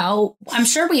 I'm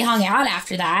sure we hung out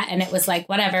after that and it was like,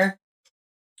 whatever.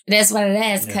 It is what it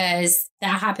is, because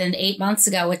that happened 8 months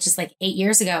ago, which is like 8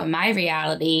 years ago in my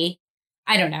reality.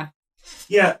 I don't know.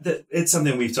 Yeah, it's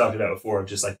something we've talked about before, of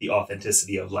just like the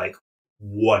authenticity of like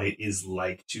what it is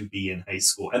like to be in high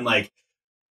school. And like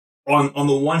on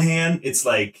the one hand, it's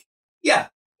like, yeah,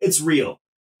 it's real.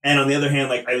 And on the other hand,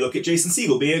 like I look at Jason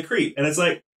Segel being a creep, and it's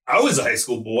like, I was a high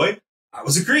school boy. I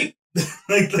was a creep.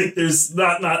 like there's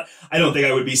not, I don't think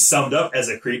I would be summed up as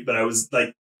a creep, but I was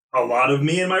like, a lot of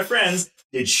me and my friends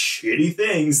did shitty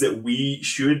things that we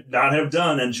should not have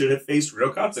done and should have faced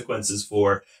real consequences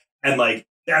for. And like,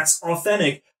 that's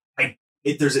authentic.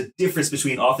 There's a difference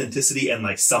between authenticity and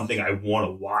like something I want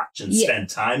to watch and spend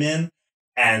time in.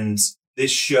 And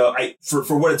this show,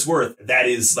 for what it's worth, that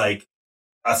is like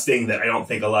a thing that I don't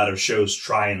think a lot of shows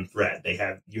try and thread.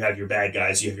 You have your bad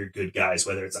guys, you have your good guys,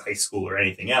 whether it's a high school or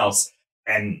anything else.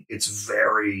 And it's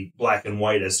very black and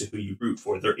white as to who you root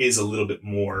for. There is a little bit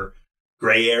more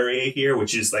gray area here,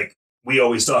 which is like we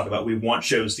always talk about. We want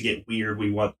shows to get weird.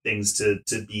 We want things to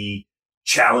be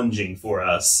challenging for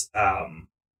us.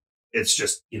 It's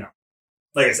just,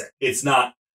 like I said, it's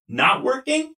not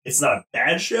working. It's not a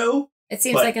bad show. It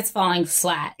seems like it's falling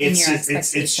flat in your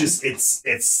expectations.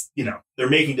 It's they're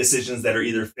making decisions that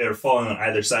are falling on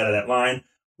either side of that line,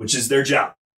 which is their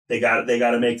job. They got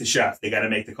to make the shots. They got to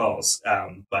make the calls.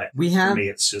 But for me,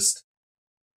 it's just.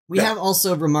 We have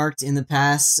also remarked in the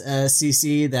past,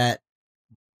 CC, that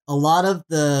a lot of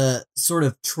the sort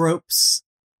of tropes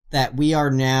that we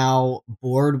are now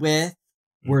bored with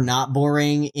were not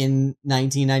boring in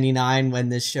 1999 when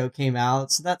this show came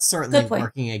out. So that's certainly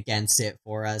working against it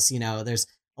for us. There's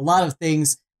a lot of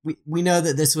things. We know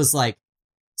that this was like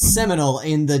seminal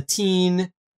in the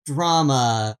teen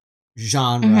drama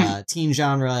genre, teen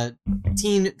drama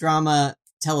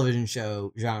television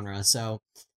show genre. So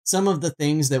some of the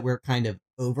things that we're kind of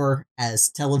over as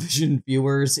television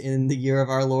viewers in the year of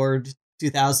our Lord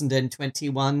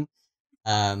 2021,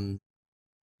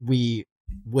 we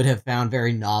would have found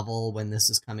very novel when this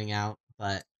is coming out,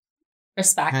 but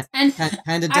respect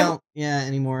kind of don't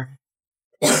anymore.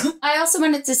 I also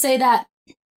wanted to say that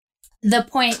the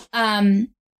point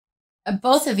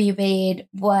both of you made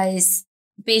was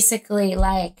basically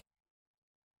like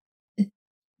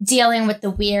dealing with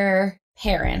the Weir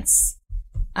parents,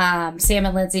 Sam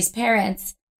and Lindsay's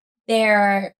parents.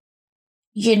 They're,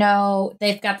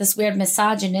 they've got this weird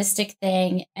misogynistic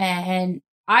thing, and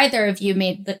either of you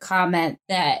made the comment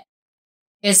that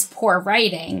is poor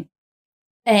writing.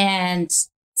 And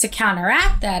to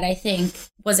counteract that, I think,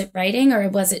 was it writing or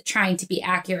was it trying to be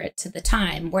accurate to the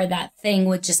time where that thing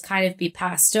would just kind of be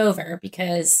passed over?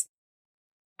 Because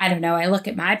I don't know, I look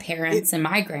at my parents and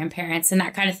my grandparents and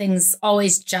that kind of thing's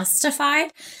always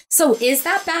justified. So is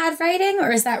that bad writing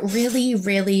or is that really,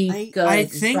 really good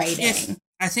writing?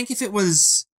 I think if it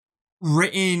was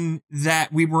written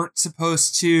that we weren't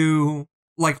supposed to,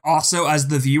 like, also as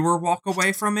the viewer walk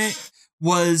away from it,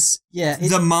 was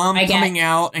the mom coming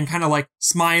out and kind of like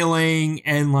smiling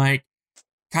and like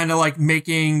kind of like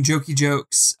making jokey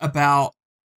jokes about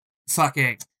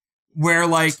fucking, where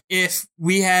like if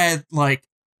we had like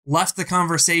left the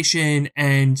conversation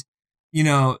and, you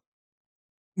know,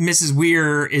 Mrs.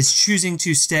 Weir is choosing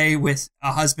to stay with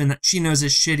a husband that she knows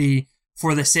is shitty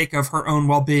for the sake of her own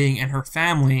well-being and her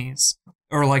family's,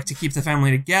 or like to keep the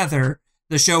family together,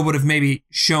 the show would have maybe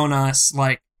shown us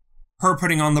like her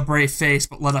putting on the brave face,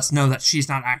 but let us know that she's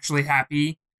not actually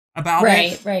happy about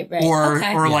it. Right.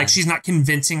 Or like she's not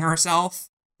convincing herself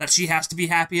that she has to be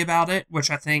happy about it, which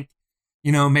I think,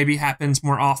 you know, maybe happens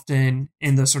more often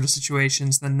in those sort of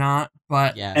situations than not.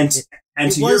 But and to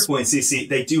your point, Cece,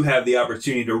 they do have the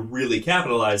opportunity to really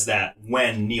capitalize that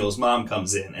when Neil's mom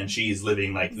comes in and she's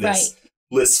living like this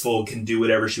blissful, can do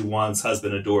whatever she wants,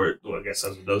 husband adore, well, I guess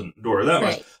husband doesn't adore her that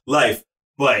much, life.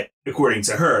 But according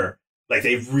to her, like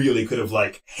they really could have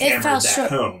like hammered that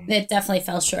home. It definitely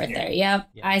fell short there. Yep.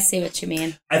 I see what you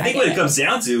mean. I think what it comes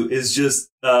down to is just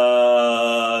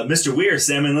Mr. Weir,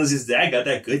 Sam and Lindsay's dad got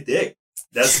that good dick.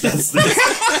 That's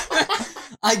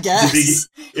I guess.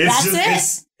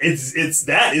 It's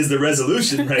that is the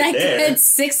resolution right there. That good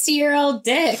 60-year-old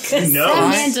dick. No, that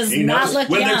man does not look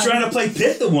when young. they're trying to play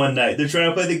Pit the one night, they're trying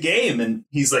to play the game, and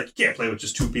he's like, "You can't play with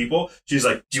just two people." She's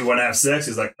like, "Do you want to have sex?"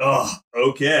 He's like, "Oh,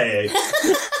 okay."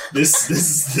 This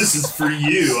is for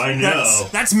you. I know.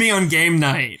 That's me on game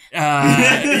night.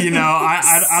 You know,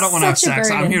 I don't want to have sex.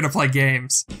 Burden. I'm here to play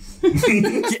games.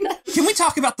 Can we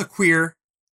talk about the queer?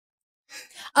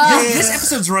 This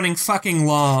episode's running fucking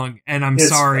long, and I'm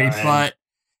sorry, but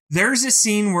there's a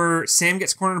scene where Sam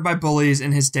gets cornered by bullies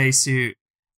in his day suit,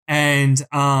 and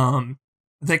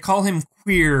they call him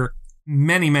queer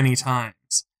many, many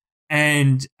times.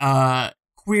 And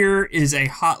queer is a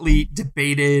hotly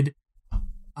debated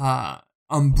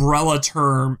umbrella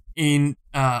term in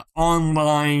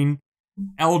online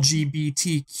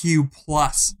LGBTQ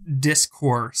plus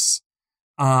discourse.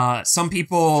 Some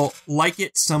people like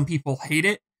it, some people hate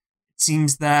it. It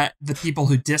seems that the people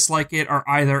who dislike it are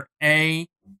either A,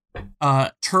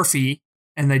 turfy,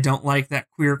 and they don't like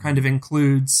that queer kind of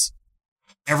includes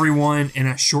everyone in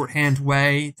a shorthand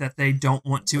way that they don't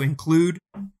want to include,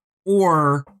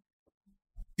 or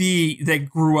B, they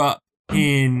grew up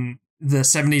in the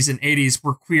 70s and 80s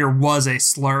where queer was a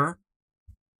slur,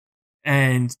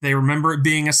 and they remember it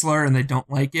being a slur and they don't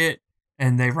like it.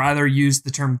 And they rather use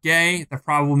the term gay. The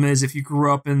problem is if you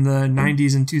grew up in the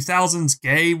 90s and 2000s,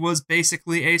 gay was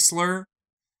basically a slur.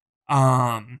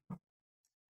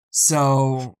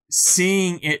 So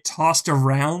seeing it tossed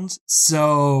around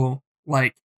so,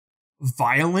 like,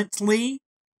 violently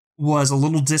was a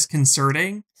little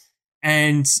disconcerting.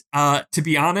 And to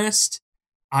be honest,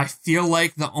 I feel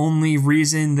like the only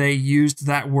reason they used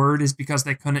that word is because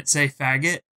they couldn't say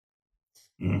faggot.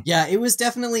 Yeah, it was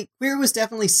definitely, queer was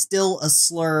definitely still a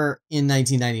slur in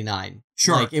 1999.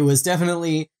 Sure. Like, it was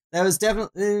definitely, that was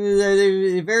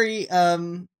definitely very,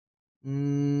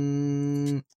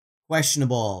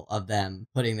 questionable of them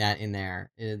putting that in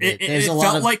there. It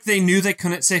felt like they knew they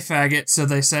couldn't say faggot, so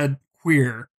they said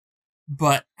queer.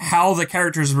 But how the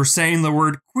characters were saying the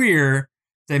word queer,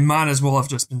 they might as well have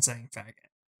just been saying faggot.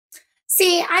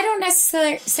 See, I don't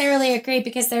necessarily agree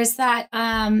because there's that,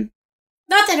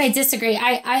 not that I disagree.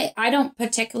 I don't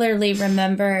particularly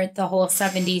remember the whole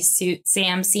 70s suit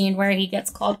Sam scene where he gets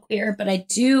called queer, but I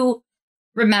do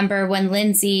remember when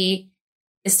Lindsay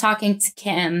is talking to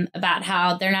Kim about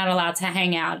how they're not allowed to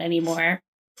hang out anymore.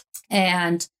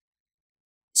 And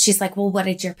she's like, well, what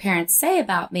did your parents say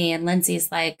about me? And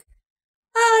Lindsay's like,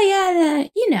 oh, yeah,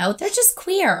 you know, they're just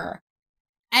queer.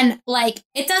 And like,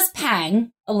 it does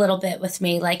pang a little bit with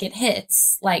me. Like, it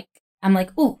hits. Like, I'm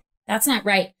like, ooh, that's not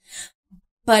right.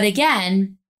 But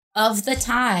again, of the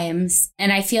times,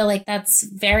 and I feel like that's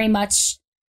very much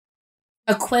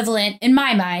equivalent in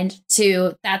my mind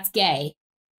to that's gay.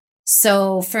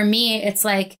 So for me, it's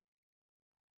like,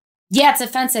 yeah, it's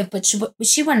offensive, but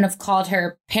she wouldn't have called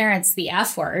her parents the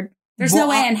F word. There's no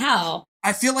way in hell.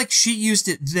 I feel like she used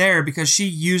it there because she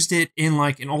used it in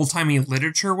like an old-timey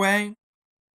literature way.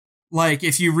 Like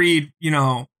if you read, you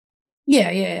know...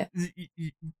 Yeah.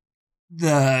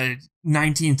 The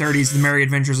 1930s, The Merry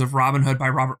Adventures of Robin Hood by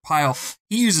Robert Pyle,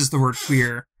 he uses the word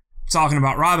queer talking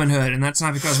about Robin Hood, and that's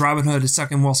not because Robin Hood is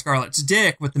sucking Will Scarlet's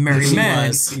dick with the married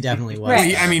men. He definitely was.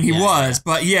 Right. Well, he was,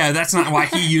 but that's not why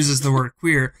he uses the word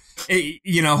queer.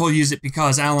 He'll use it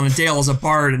because Alan Dale is a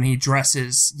bard and he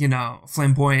dresses,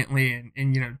 flamboyantly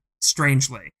and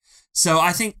strangely. So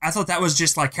I thought that was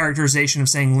just like characterization of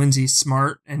saying Lindsay's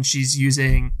smart and she's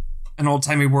using an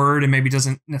old-timey word and maybe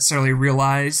doesn't necessarily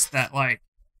realize that, like,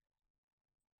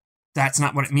 that's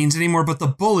not what it means anymore. But the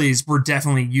bullies were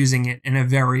definitely using it in a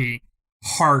very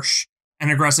harsh and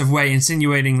aggressive way,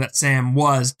 insinuating that Sam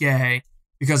was gay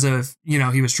because of,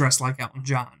 he was dressed like Elton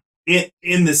John.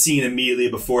 In the scene immediately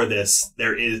before this,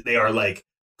 they are like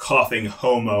coughing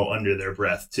homo under their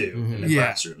breath too in the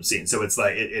classroom scene. So it's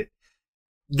like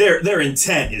their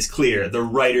intent is clear. The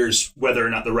writers, whether or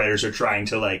not the writers are trying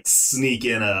to like sneak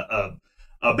in a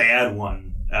bad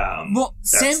one.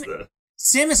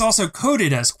 Sam is also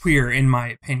coded as queer, in my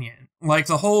opinion. Like,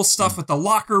 the whole stuff with the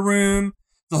locker room,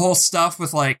 the whole stuff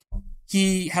with, like,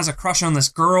 he has a crush on this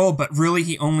girl, but really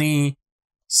he only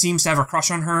seems to have a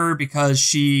crush on her because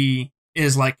she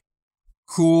is, like,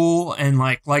 cool and,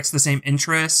 like, likes the same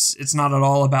interests. It's not at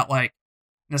all about, like,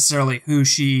 necessarily who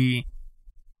she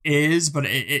is, but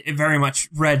it very much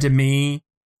read to me,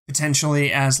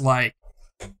 potentially, as, like,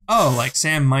 oh, like,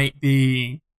 Sam might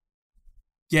be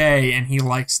gay and he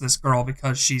likes this girl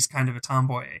because she's kind of a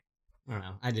tomboy. I don't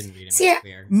know. I didn't read him as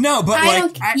queer. No, but I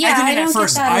didn't at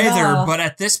first either. But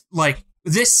at this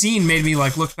scene made me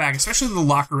like look back, especially the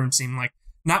locker room scene, like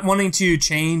not wanting to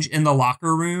change in the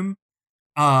locker room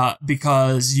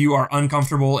because you are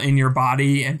uncomfortable in your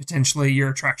body and potentially your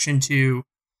attraction to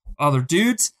other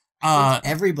dudes.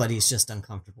 Everybody's just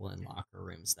uncomfortable in locker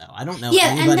rooms, though. I don't know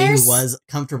anybody who was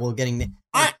comfortable getting.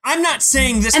 I'm not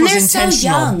saying this was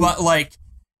intentional, but like.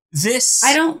 This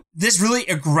really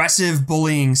aggressive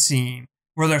bullying scene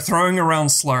where they're throwing around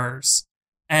slurs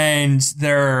and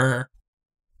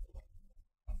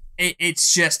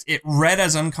it read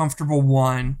as uncomfortable,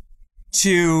 1,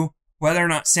 2, whether or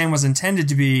not Sam was intended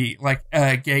to be like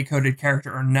a gay coded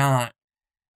character or not.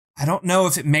 I don't know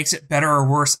if it makes it better or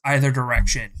worse either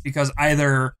direction, because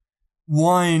either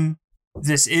 1,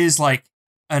 this is like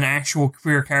an actual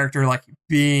queer character, like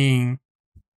being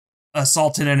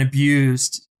assaulted and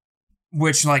abused,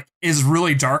 which like is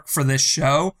really dark for this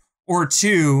show, or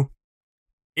 2,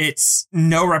 it's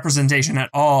no representation at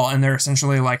all, and they're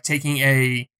essentially like taking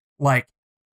a like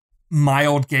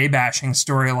mild gay bashing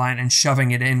storyline and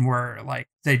shoving it in where like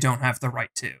they don't have the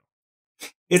right to.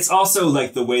 It's also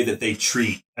like the way that they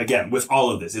treat, again, with all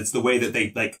of this, it's the way that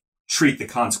they like treat the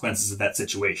consequences of that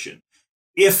situation.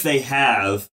 If they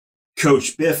have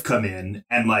Coach Biff come in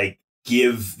and like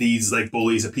give these like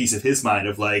bullies a piece of his mind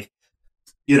of like,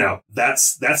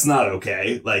 that's not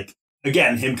okay. Like,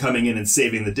 again, him coming in and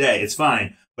saving the day, it's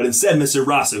fine. But instead, Mr.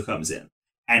 Rosso comes in,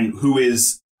 and who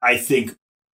is, I think,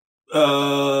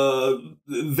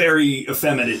 very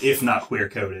effeminate, if not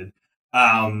queer-coded.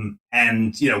 And,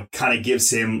 kind of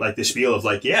gives him, like, the spiel of,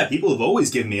 like, yeah, people have always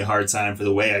given me a hard time for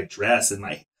the way I dress and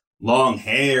my long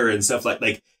hair and stuff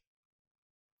like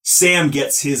Sam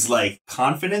gets his, like,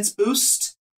 confidence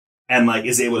boost and, like,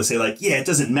 is able to say, like, yeah, it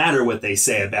doesn't matter what they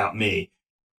say about me.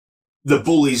 The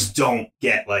bullies don't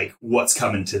get like what's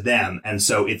coming to them. And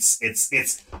so it's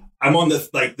I'm on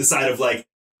the side of like,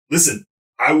 listen,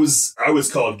 I was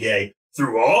called gay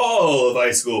through all of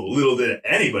high school. Little did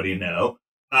anybody know.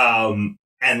 And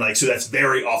like, so that's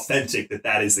very authentic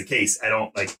that is the case. I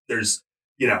don't like, there's,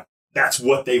 that's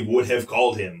what they would have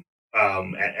called him.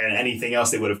 And anything else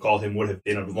they would have called him would have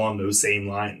been along those same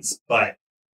lines. But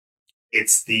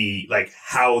it's the, like,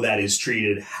 how that is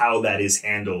treated, how that is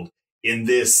handled in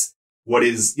this, what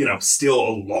is, still a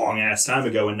long ass time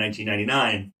ago in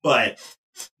 1999, but,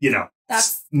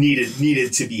 that's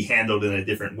needed to be handled in a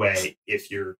different way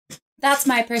if you're. That's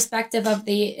my perspective of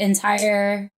the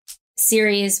entire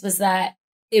series, was that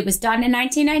it was done in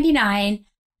 1999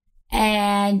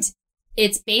 and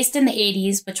it's based in the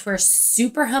 80s, which were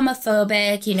super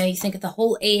homophobic. You think of the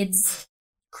whole AIDS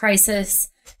crisis.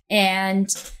 And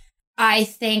I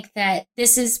think that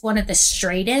this is one of the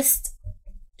straightest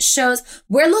shows.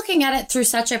 We're looking at it through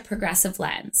such a progressive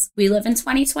lens. We live in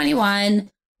 2021.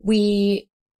 We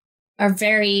are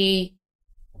very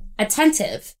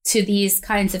attentive to these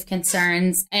kinds of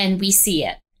concerns, and we see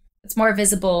it. It's more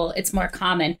visible. It's more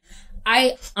common.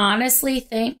 I honestly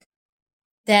think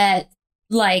that,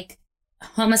 like,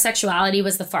 homosexuality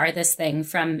was the farthest thing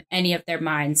from any of their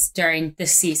minds during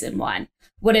this season 1.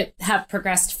 Would it have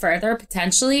progressed further?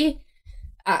 Potentially.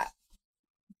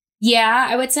 Yeah,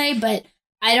 I would say, but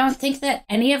I don't think that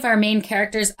any of our main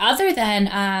characters, other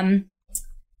than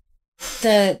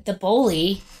the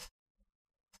bully,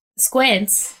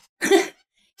 Squints,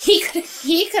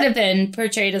 he could have been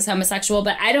portrayed as homosexual,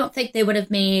 but I don't think they would have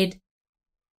made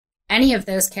any of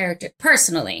those characters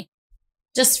personally.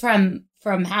 Just from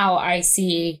how I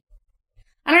see,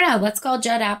 I don't know. Let's call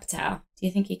Judd Apatow. Do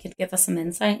you think he could give us some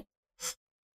insight?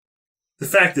 The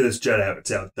fact that it's Judd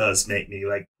Apatow does make me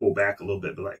like pull back a little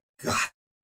bit, but like, God,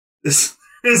 there's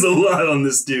a lot on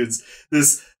this dude's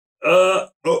this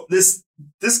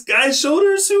guy's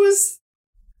shoulders. Who is,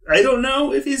 I don't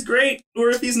know if he's great or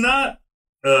if he's not.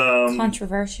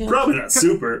 Controversial. Probably not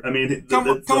super. I mean, come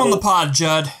on the pod,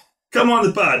 Judd. Come on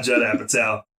the pod, Judd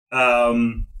Apatow.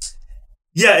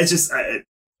 Yeah, it's just,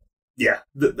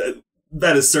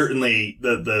 that is certainly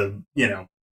the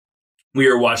we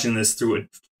are watching this through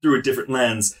a different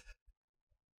lens.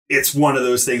 It's one of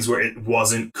those things where it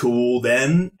wasn't cool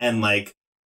then, and like,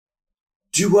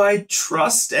 do I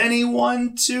trust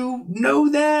anyone to know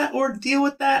that or deal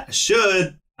with that? I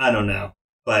should. I don't know,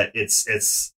 but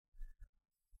it's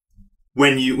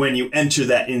when you enter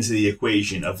that into the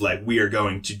equation of like, we are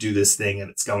going to do this thing and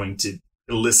it's going to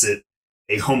elicit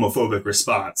a homophobic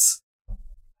response.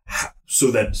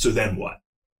 So then what?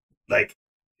 Like,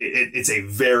 it's a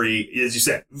very, as you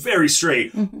said, very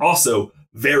straight, also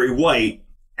very white,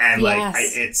 and like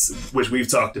it's, which we've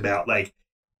talked about, like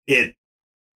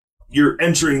you're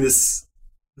entering this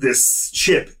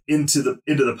chip into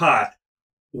the pot.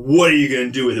 What are you going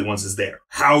to do with it once it's there?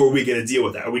 How are we going to deal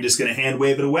with that? Are we just going to hand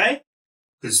wave it away?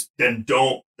 Because then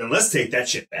let's take that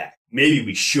shit back. Maybe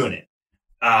we shouldn't.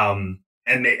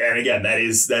 And again, that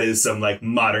is some like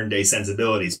modern day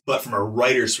sensibilities, but from a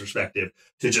writer's perspective,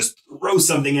 to just throw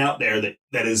something out there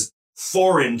that is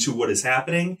foreign to what is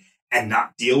happening and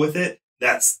not deal with it,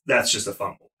 that's just a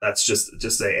fumble. That's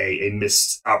just a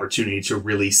missed opportunity to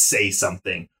really say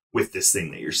something with this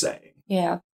thing that you're saying.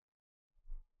 Yeah.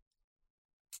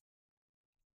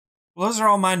 Well, those are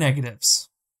all my negatives.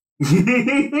 I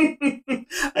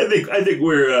think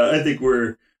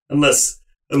we're unless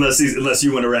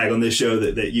you want to rag on this show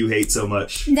that you hate so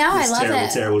much. No, I love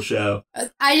it. Terrible show.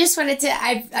 I just wanted to.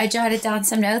 I jotted down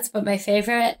some notes, but my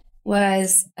favorite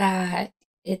was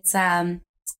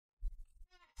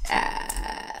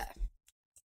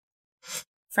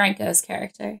Franco's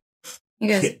character. He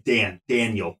goes,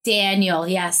 Daniel.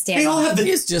 Yes, Daniel.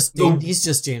 He's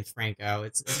just James Franco.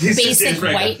 It's basic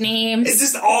white names. It's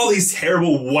just all these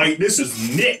terrible white. This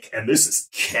is Nick, and this is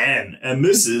Ken, and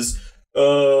this is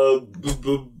other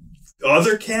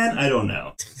Ken. I don't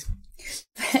know.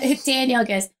 Daniel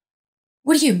goes,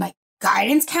 "What are you, my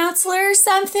guidance counselor or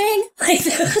something?" Like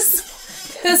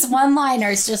those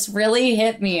one-liners just really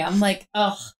hit me. I'm like,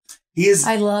 oh,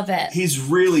 I love it. He's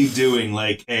really doing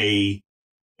like a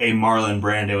Marlon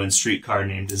Brando in Streetcar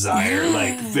Named Desire,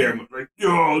 like very much like,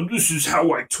 oh, this is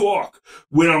how I talk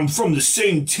when I'm from the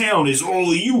same town as all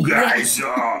of you guys.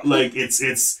 Like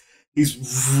he's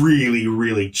really,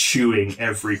 really chewing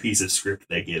every piece of script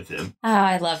they give him. Oh,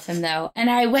 I love him though, and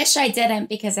I wish I didn't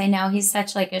because I know he's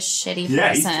such like a shitty person.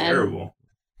 Yeah, he's terrible.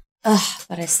 Ugh,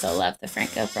 but I still love the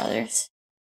Franco brothers.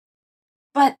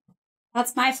 But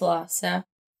that's my flaw. So.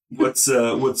 What's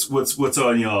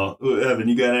on y'all? Evan,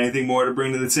 you got anything more to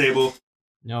bring to the table?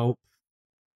 Nope.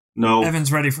 No. Evan's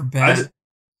ready for bed.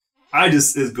 I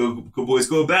just go boys,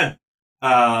 go to bed.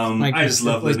 I just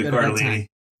love Linda Cardellini.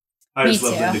 I just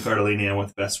love Linda Cardellini. I want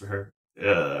the best for her.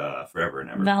 Forever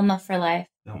and ever. Velma for life.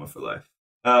 Velma for life.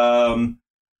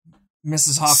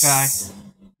 Mrs. Hawkeye.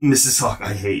 Mrs.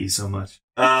 Hawkeye, I hate you so much.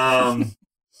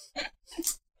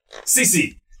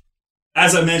 Cece,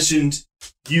 as I mentioned,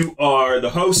 you are the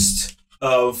host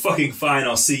of Fucking Fine,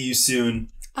 I'll See You Soon.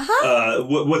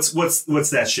 What's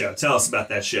that show? Tell us about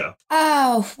that show.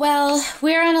 Oh, well,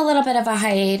 we're on a little bit of a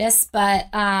hiatus, but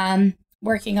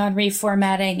working on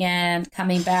reformatting and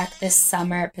coming back this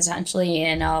summer, potentially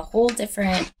in a whole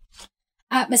different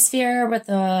atmosphere with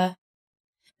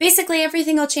basically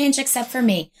everything will change except for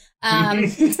me.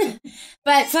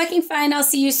 But Fucking Fine, I'll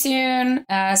See You Soon.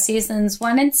 Seasons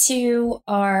 1 and 2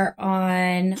 are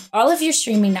on all of your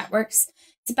streaming networks.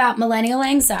 It's about millennial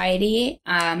anxiety.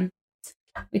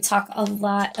 We talk a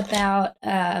lot about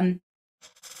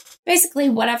basically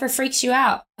whatever freaks you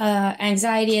out.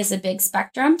 Anxiety is a big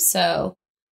spectrum, so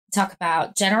we talk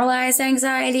about generalized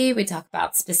anxiety. We talk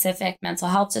about specific mental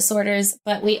health disorders,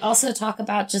 but we also talk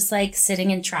about just like sitting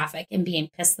in traffic and being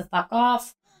pissed the fuck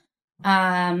off.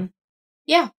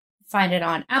 Yeah, find it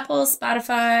on Apple,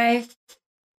 Spotify,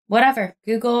 whatever,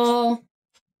 Google.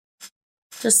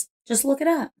 Just look it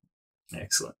up.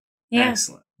 Excellent. Yeah.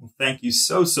 Excellent. Well, thank you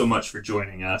so much for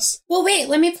joining us. Well, wait,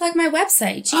 let me plug my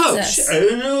website. Jesus. Oh, shit. I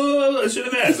didn't know. I should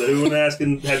have asked. I didn't want to ask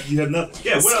and you have nothing.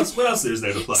 Yeah, what else is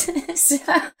there to plug?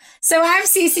 So I'm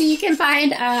Cece. You can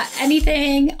find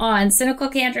anything on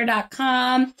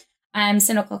cynicalcandor.com. I'm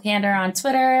Cynical Candor on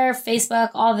Twitter, Facebook,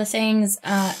 all the things.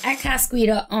 At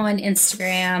Casquita on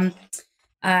Instagram.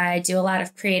 I do a lot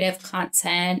of creative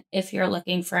content. If you're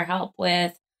looking for help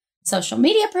with social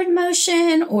media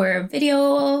promotion or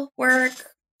video work,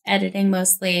 editing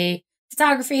mostly,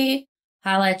 photography,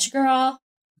 holla at your girl.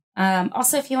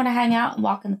 Also, if you want to hang out and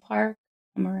walk in the park,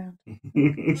 I'm around.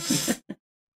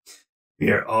 We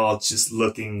are all just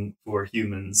looking for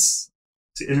humans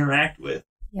to interact with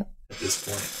at this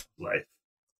point of life.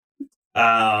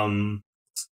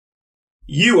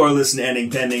 You are listening to Ending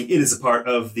Pending. It is a part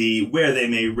of the Where They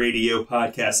May Radio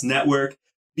podcast network.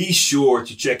 Be sure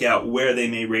to check out Where They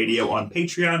May Radio on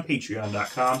Patreon,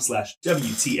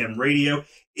 patreon.com/WTM Radio.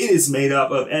 It is made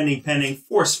up of Ending Pending,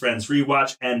 Force Friends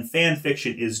Rewatch, and Fan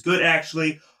Fiction is Good,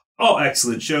 actually. All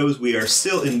excellent shows. We are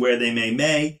still in Where They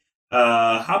May.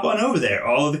 Hop on over there.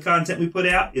 All of the content we put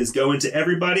out is going to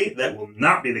everybody. That will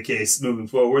not be the case moving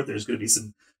forward. There's going to be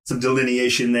some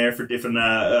delineation there for different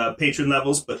patron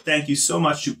levels. But thank you so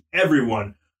much to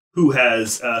everyone who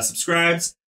has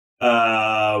subscribed.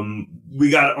 We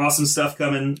got awesome stuff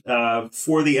coming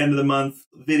for the end of the month.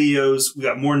 Videos. We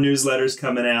got more newsletters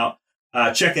coming out.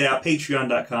 Check it out.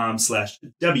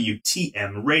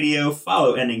 Patreon.com/WTM Radio.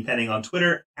 Follow Ending Pending on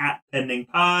Twitter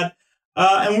 @PendingPod.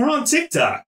 And we're on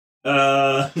TikTok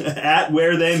at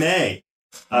Where They May.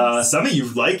 Some of you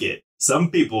like it.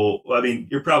 Some people, I mean,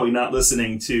 you're probably not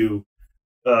listening to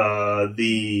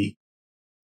the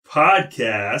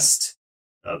podcast.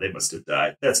 Oh, they must have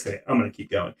died. That's great. I'm going to keep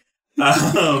going.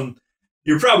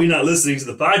 You're probably not listening to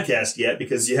the podcast yet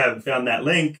because you haven't found that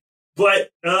link. But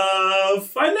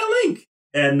find that link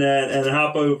and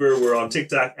hop over. We're on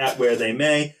TikTok at Where They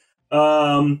May.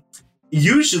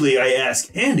 Usually I ask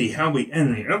Andy how we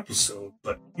end the episode,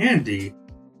 but Andy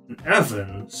and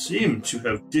Evan seem to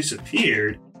have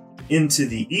disappeared into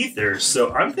the ether.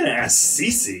 So I'm going to ask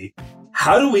Cece,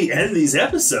 how do we end these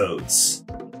episodes?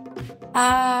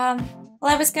 Well,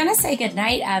 I was going to say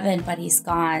goodnight, Evan, but he's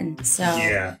gone. So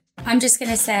yeah. I'm just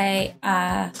going to say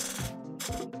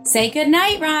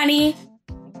goodnight, Ronnie.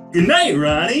 Good night,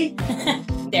 Ronnie.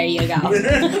 There you go.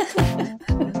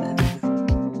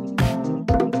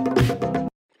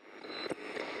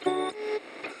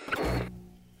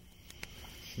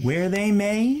 Where They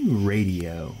May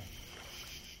Radio.